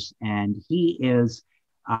 years. And he is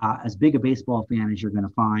as big a baseball fan as you're going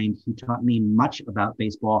to find. He taught me much about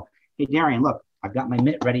baseball. Hey, Darian, look, I've got my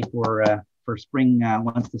mitt ready for spring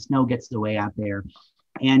once the snow gets away out there.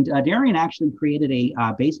 And Darian actually created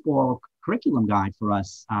a baseball curriculum guide for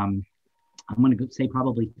us. I'm going to say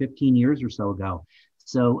probably 15 years or so ago.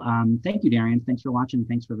 So thank you, Darian. Thanks for watching.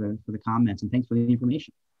 Thanks for the comments, and thanks for the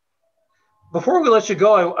information. Before we let you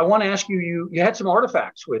go, I want to ask you had some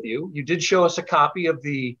artifacts with you. You did show us a copy of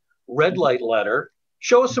the red light letter.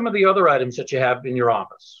 Show us some of the other items that you have in your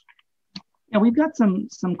office. Yeah, we've got some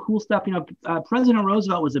cool stuff. President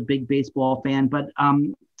Roosevelt was a big baseball fan, but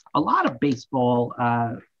a lot of baseball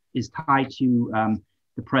is tied to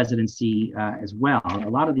the presidency as well. A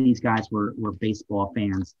lot of these guys were baseball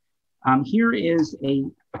fans. Here is a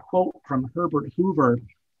quote from Herbert Hoover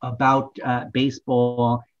about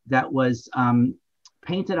baseball that was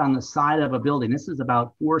painted on the side of a building. This is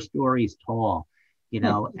about 4 stories tall,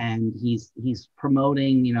 and he's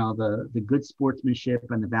promoting, the good sportsmanship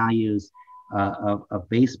and the values of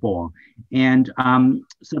baseball. And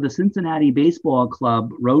so the Cincinnati Baseball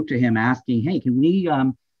Club wrote to him asking, hey, can we,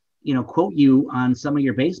 quote you on some of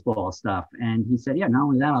your baseball stuff? And he said, yeah, not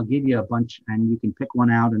only that, I'll give you a bunch and you can pick one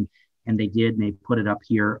out. And they did, and they put it up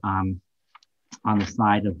here on the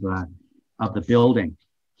side of the building.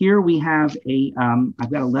 Here we have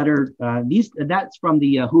I've got a letter, that's from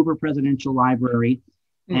the Hoover Presidential Library.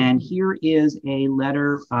 And here is a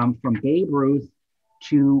letter from Babe Ruth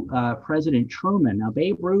to President Truman. Now,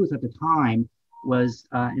 Babe Ruth at the time was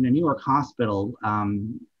in a New York hospital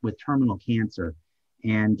with terminal cancer.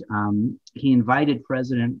 And he invited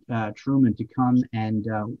President Truman to come and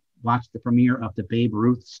watch the premiere of the Babe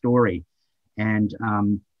Ruth story. And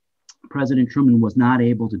President Truman was not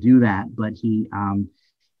able to do that, but he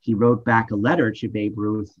wrote back a letter to Babe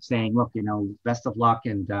Ruth saying, look, best of luck,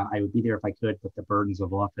 and I would be there if I could, but the burdens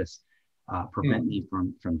of office prevent me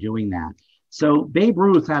from doing that. So Babe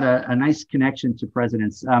Ruth had a nice connection to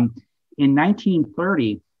presidents. In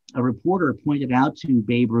 1930, a reporter pointed out to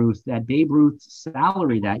Babe Ruth that Babe Ruth's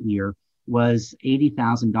salary that year was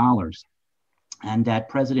 $80,000. And that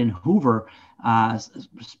President Hoover,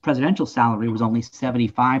 presidential salary was only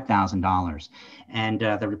 $75,000. And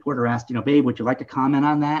the reporter asked, Babe, would you like to comment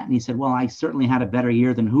on that? And he said, well, I certainly had a better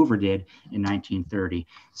year than Hoover did in 1930.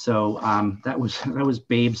 So that was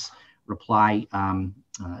Babe's reply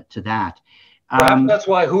to that. That's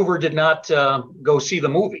why Hoover did not go see the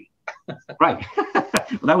movie. Right.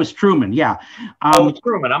 Well, that was Truman. Yeah.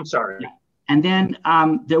 Truman. I'm sorry. Yeah. And then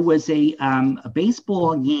there was a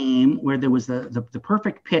baseball game where there was the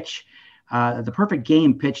perfect pitch, the perfect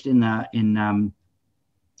game pitched in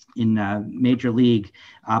Major League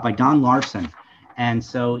by Don Larson. And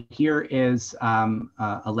so here is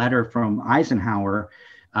a letter from Eisenhower,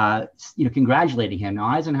 congratulating him. Now,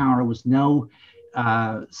 Eisenhower was no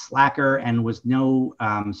slacker and was no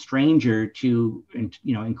stranger to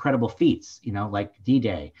incredible feats, like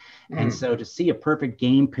D-Day. And so to see a perfect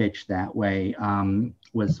game pitch that way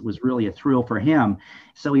was really a thrill for him.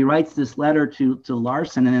 So he writes this letter to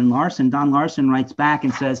Larson, and then Don Larson writes back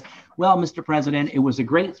and says, well, Mr. President, it was a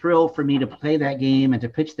great thrill for me to play that game and to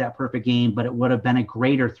pitch that perfect game, but it would have been a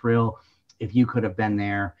greater thrill if you could have been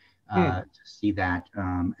there to see that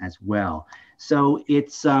as well. So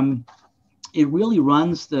it really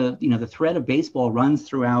runs the thread of baseball runs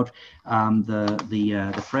throughout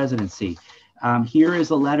the presidency. Here is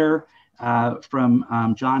a letter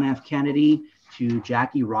from John F. Kennedy to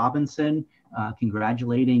Jackie Robinson,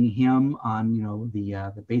 congratulating him on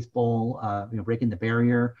the baseball breaking the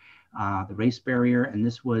barrier, the race barrier, and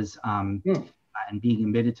this was and being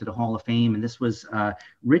admitted to the Hall of Fame. And this was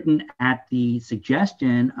written at the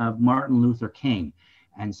suggestion of Martin Luther King.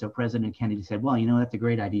 And so President Kennedy said, well, that's a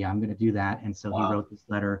great idea. I'm going to do that. And so he wrote this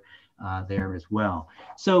letter there as well.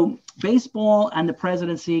 So baseball and the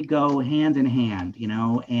presidency go hand in hand,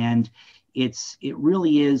 and it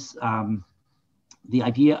really is the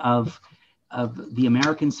idea of the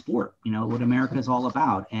American sport, what America is all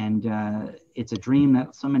about. And it's a dream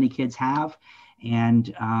that so many kids have. And,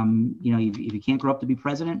 if you can't grow up to be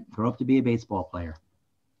president, grow up to be a baseball player.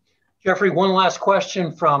 Jeffrey, one last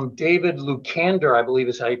question from David Lucander, I believe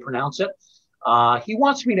is how you pronounce it. He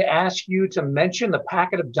wants me to ask you to mention the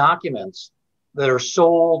packet of documents that are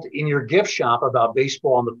sold in your gift shop about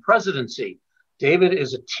baseball and the presidency. David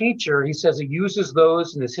is a teacher. He says he uses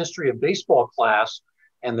those in his history of baseball class,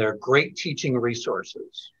 and they're great teaching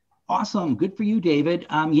resources. Awesome. Good for you, David.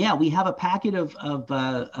 Yeah, we have a packet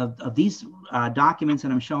of these documents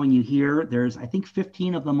that I'm showing you here. There's, I think,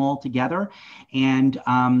 15 of them all together. And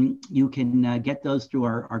you can get those through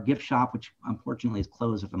our gift shop, which unfortunately is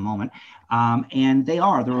closed at the moment. And they're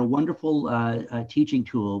a wonderful teaching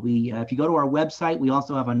tool. If you go to our website, we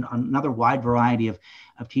also have another wide variety of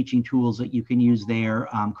teaching tools that you can use there,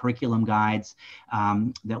 curriculum guides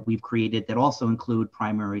that we've created that also include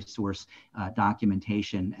primary source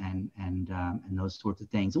documentation and those sorts of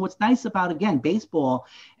things. And what's nice about, again, baseball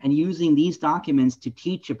and using these documents to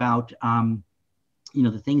teach about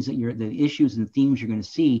the things that the issues and themes you're going to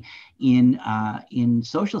see in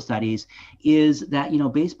social studies is that,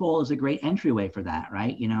 baseball is a great entryway for that,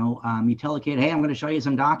 right? You tell a kid, hey, I'm going to show you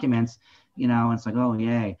some documents. and it's like, oh,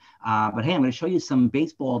 yay. But hey, I'm going to show you some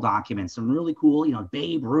baseball documents, some really cool,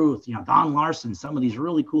 Babe Ruth, Don Larson, some of these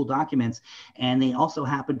really cool documents. And they also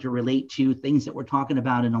happen to relate to things that we're talking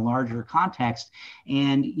about in a larger context.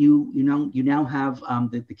 And you now have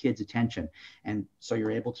the kids' attention. And so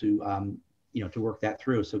you're able to, to work that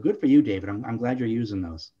through. So good for you, David. I'm glad you're using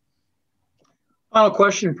those. Final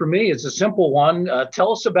question for me is a simple one.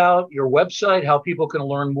 Tell us about your website, how people can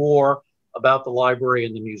learn more about the library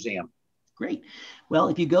and the museum. Great. Well,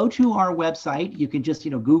 if you go to our website, you can just,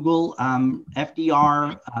 Google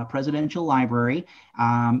FDR Presidential Library.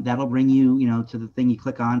 That'll bring you, to the thing you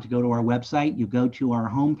click on to go to our website. You go to our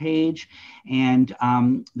homepage, and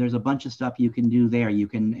there's a bunch of stuff you can do there. You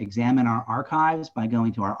can examine our archives by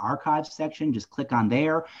going to our archives section. Just click on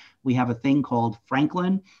there. We have a thing called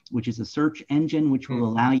Franklin, which is a search engine which will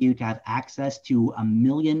allow you to have access to 1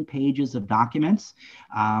 million pages of documents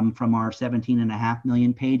from our 17.5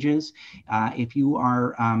 million pages. If you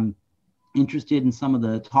are interested in some of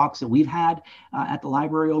the talks that we've had at the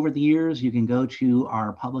library over the years, you can go to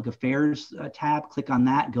our public affairs tab, click on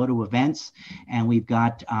that, go to events, and we've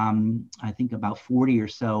got, I think, about 40 or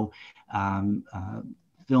so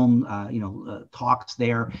film, talks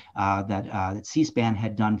there that C-SPAN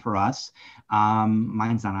had done for us.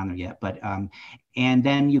 Mine's not on there yet, but and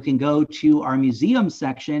then you can go to our museum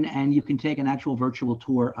section and you can take an actual virtual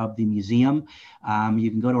tour of the museum.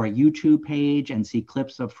 You can go to our YouTube page and see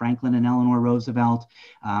clips of Franklin and Eleanor Roosevelt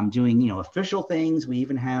doing, official things. We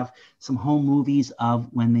even have some home movies of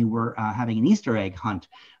when they were having an Easter egg hunt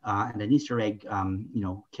and an Easter egg,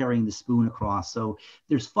 carrying the spoon across. So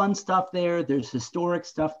there's fun stuff there. There's historic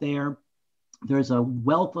stuff there. There's a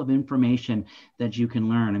wealth of information that you can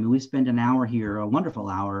learn. I mean, we spent an hour here, a wonderful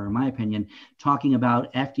hour, in my opinion, talking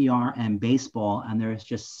about FDR and baseball. And there's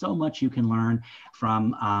just so much you can learn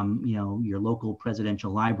from, your local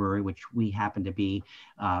presidential library, which we happen to be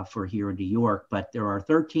for here in New York. But there are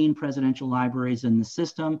 13 presidential libraries in the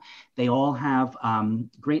system. They all have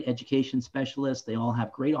great education specialists. They all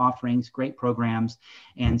have great offerings, great programs.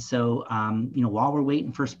 And so, while we're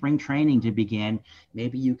waiting for spring training to begin,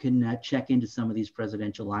 maybe you can check into some of these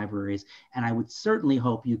presidential libraries. And I would certainly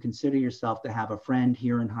hope you consider yourself to have a friend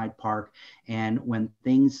here in Hyde Park. And when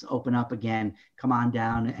things open up again, come on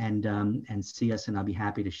down and see us, and I'll be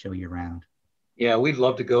happy to show you around. Yeah, we'd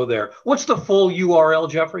love to go there. What's the full URL,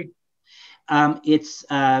 Jeffrey? It's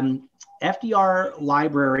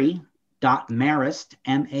fdrlibrary.marist,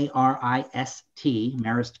 M-A-R-I-S-T,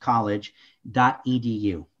 Marist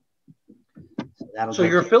College.edu. So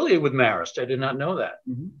you're affiliated with Marist. I did not know that.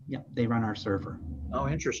 Mm-hmm. Yeah, they run our server. Oh,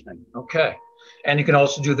 interesting. Okay. And you can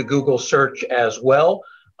also do the Google search as well.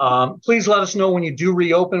 Please let us know when you do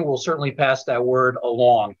reopen. We'll certainly pass that word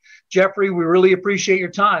along. Jeffrey, we really appreciate your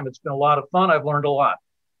time. It's been a lot of fun. I've learned a lot.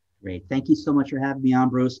 Great. Thank you so much for having me on,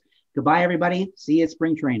 Bruce. Goodbye, everybody. See you at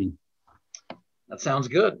spring training. That sounds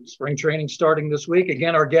good. Spring training starting this week.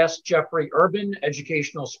 Again, our guest, Jeffrey Urban,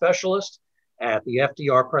 educational specialist at the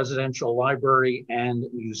FDR Presidential Library and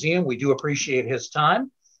Museum. We do appreciate his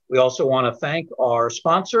time. We also want to thank our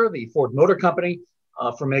sponsor, the Ford Motor Company,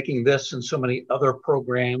 for making this and so many other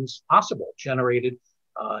programs possible, generated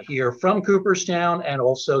here from Cooperstown and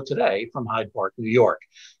also today from Hyde Park, New York.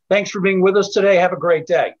 Thanks for being with us today. Have a great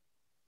day.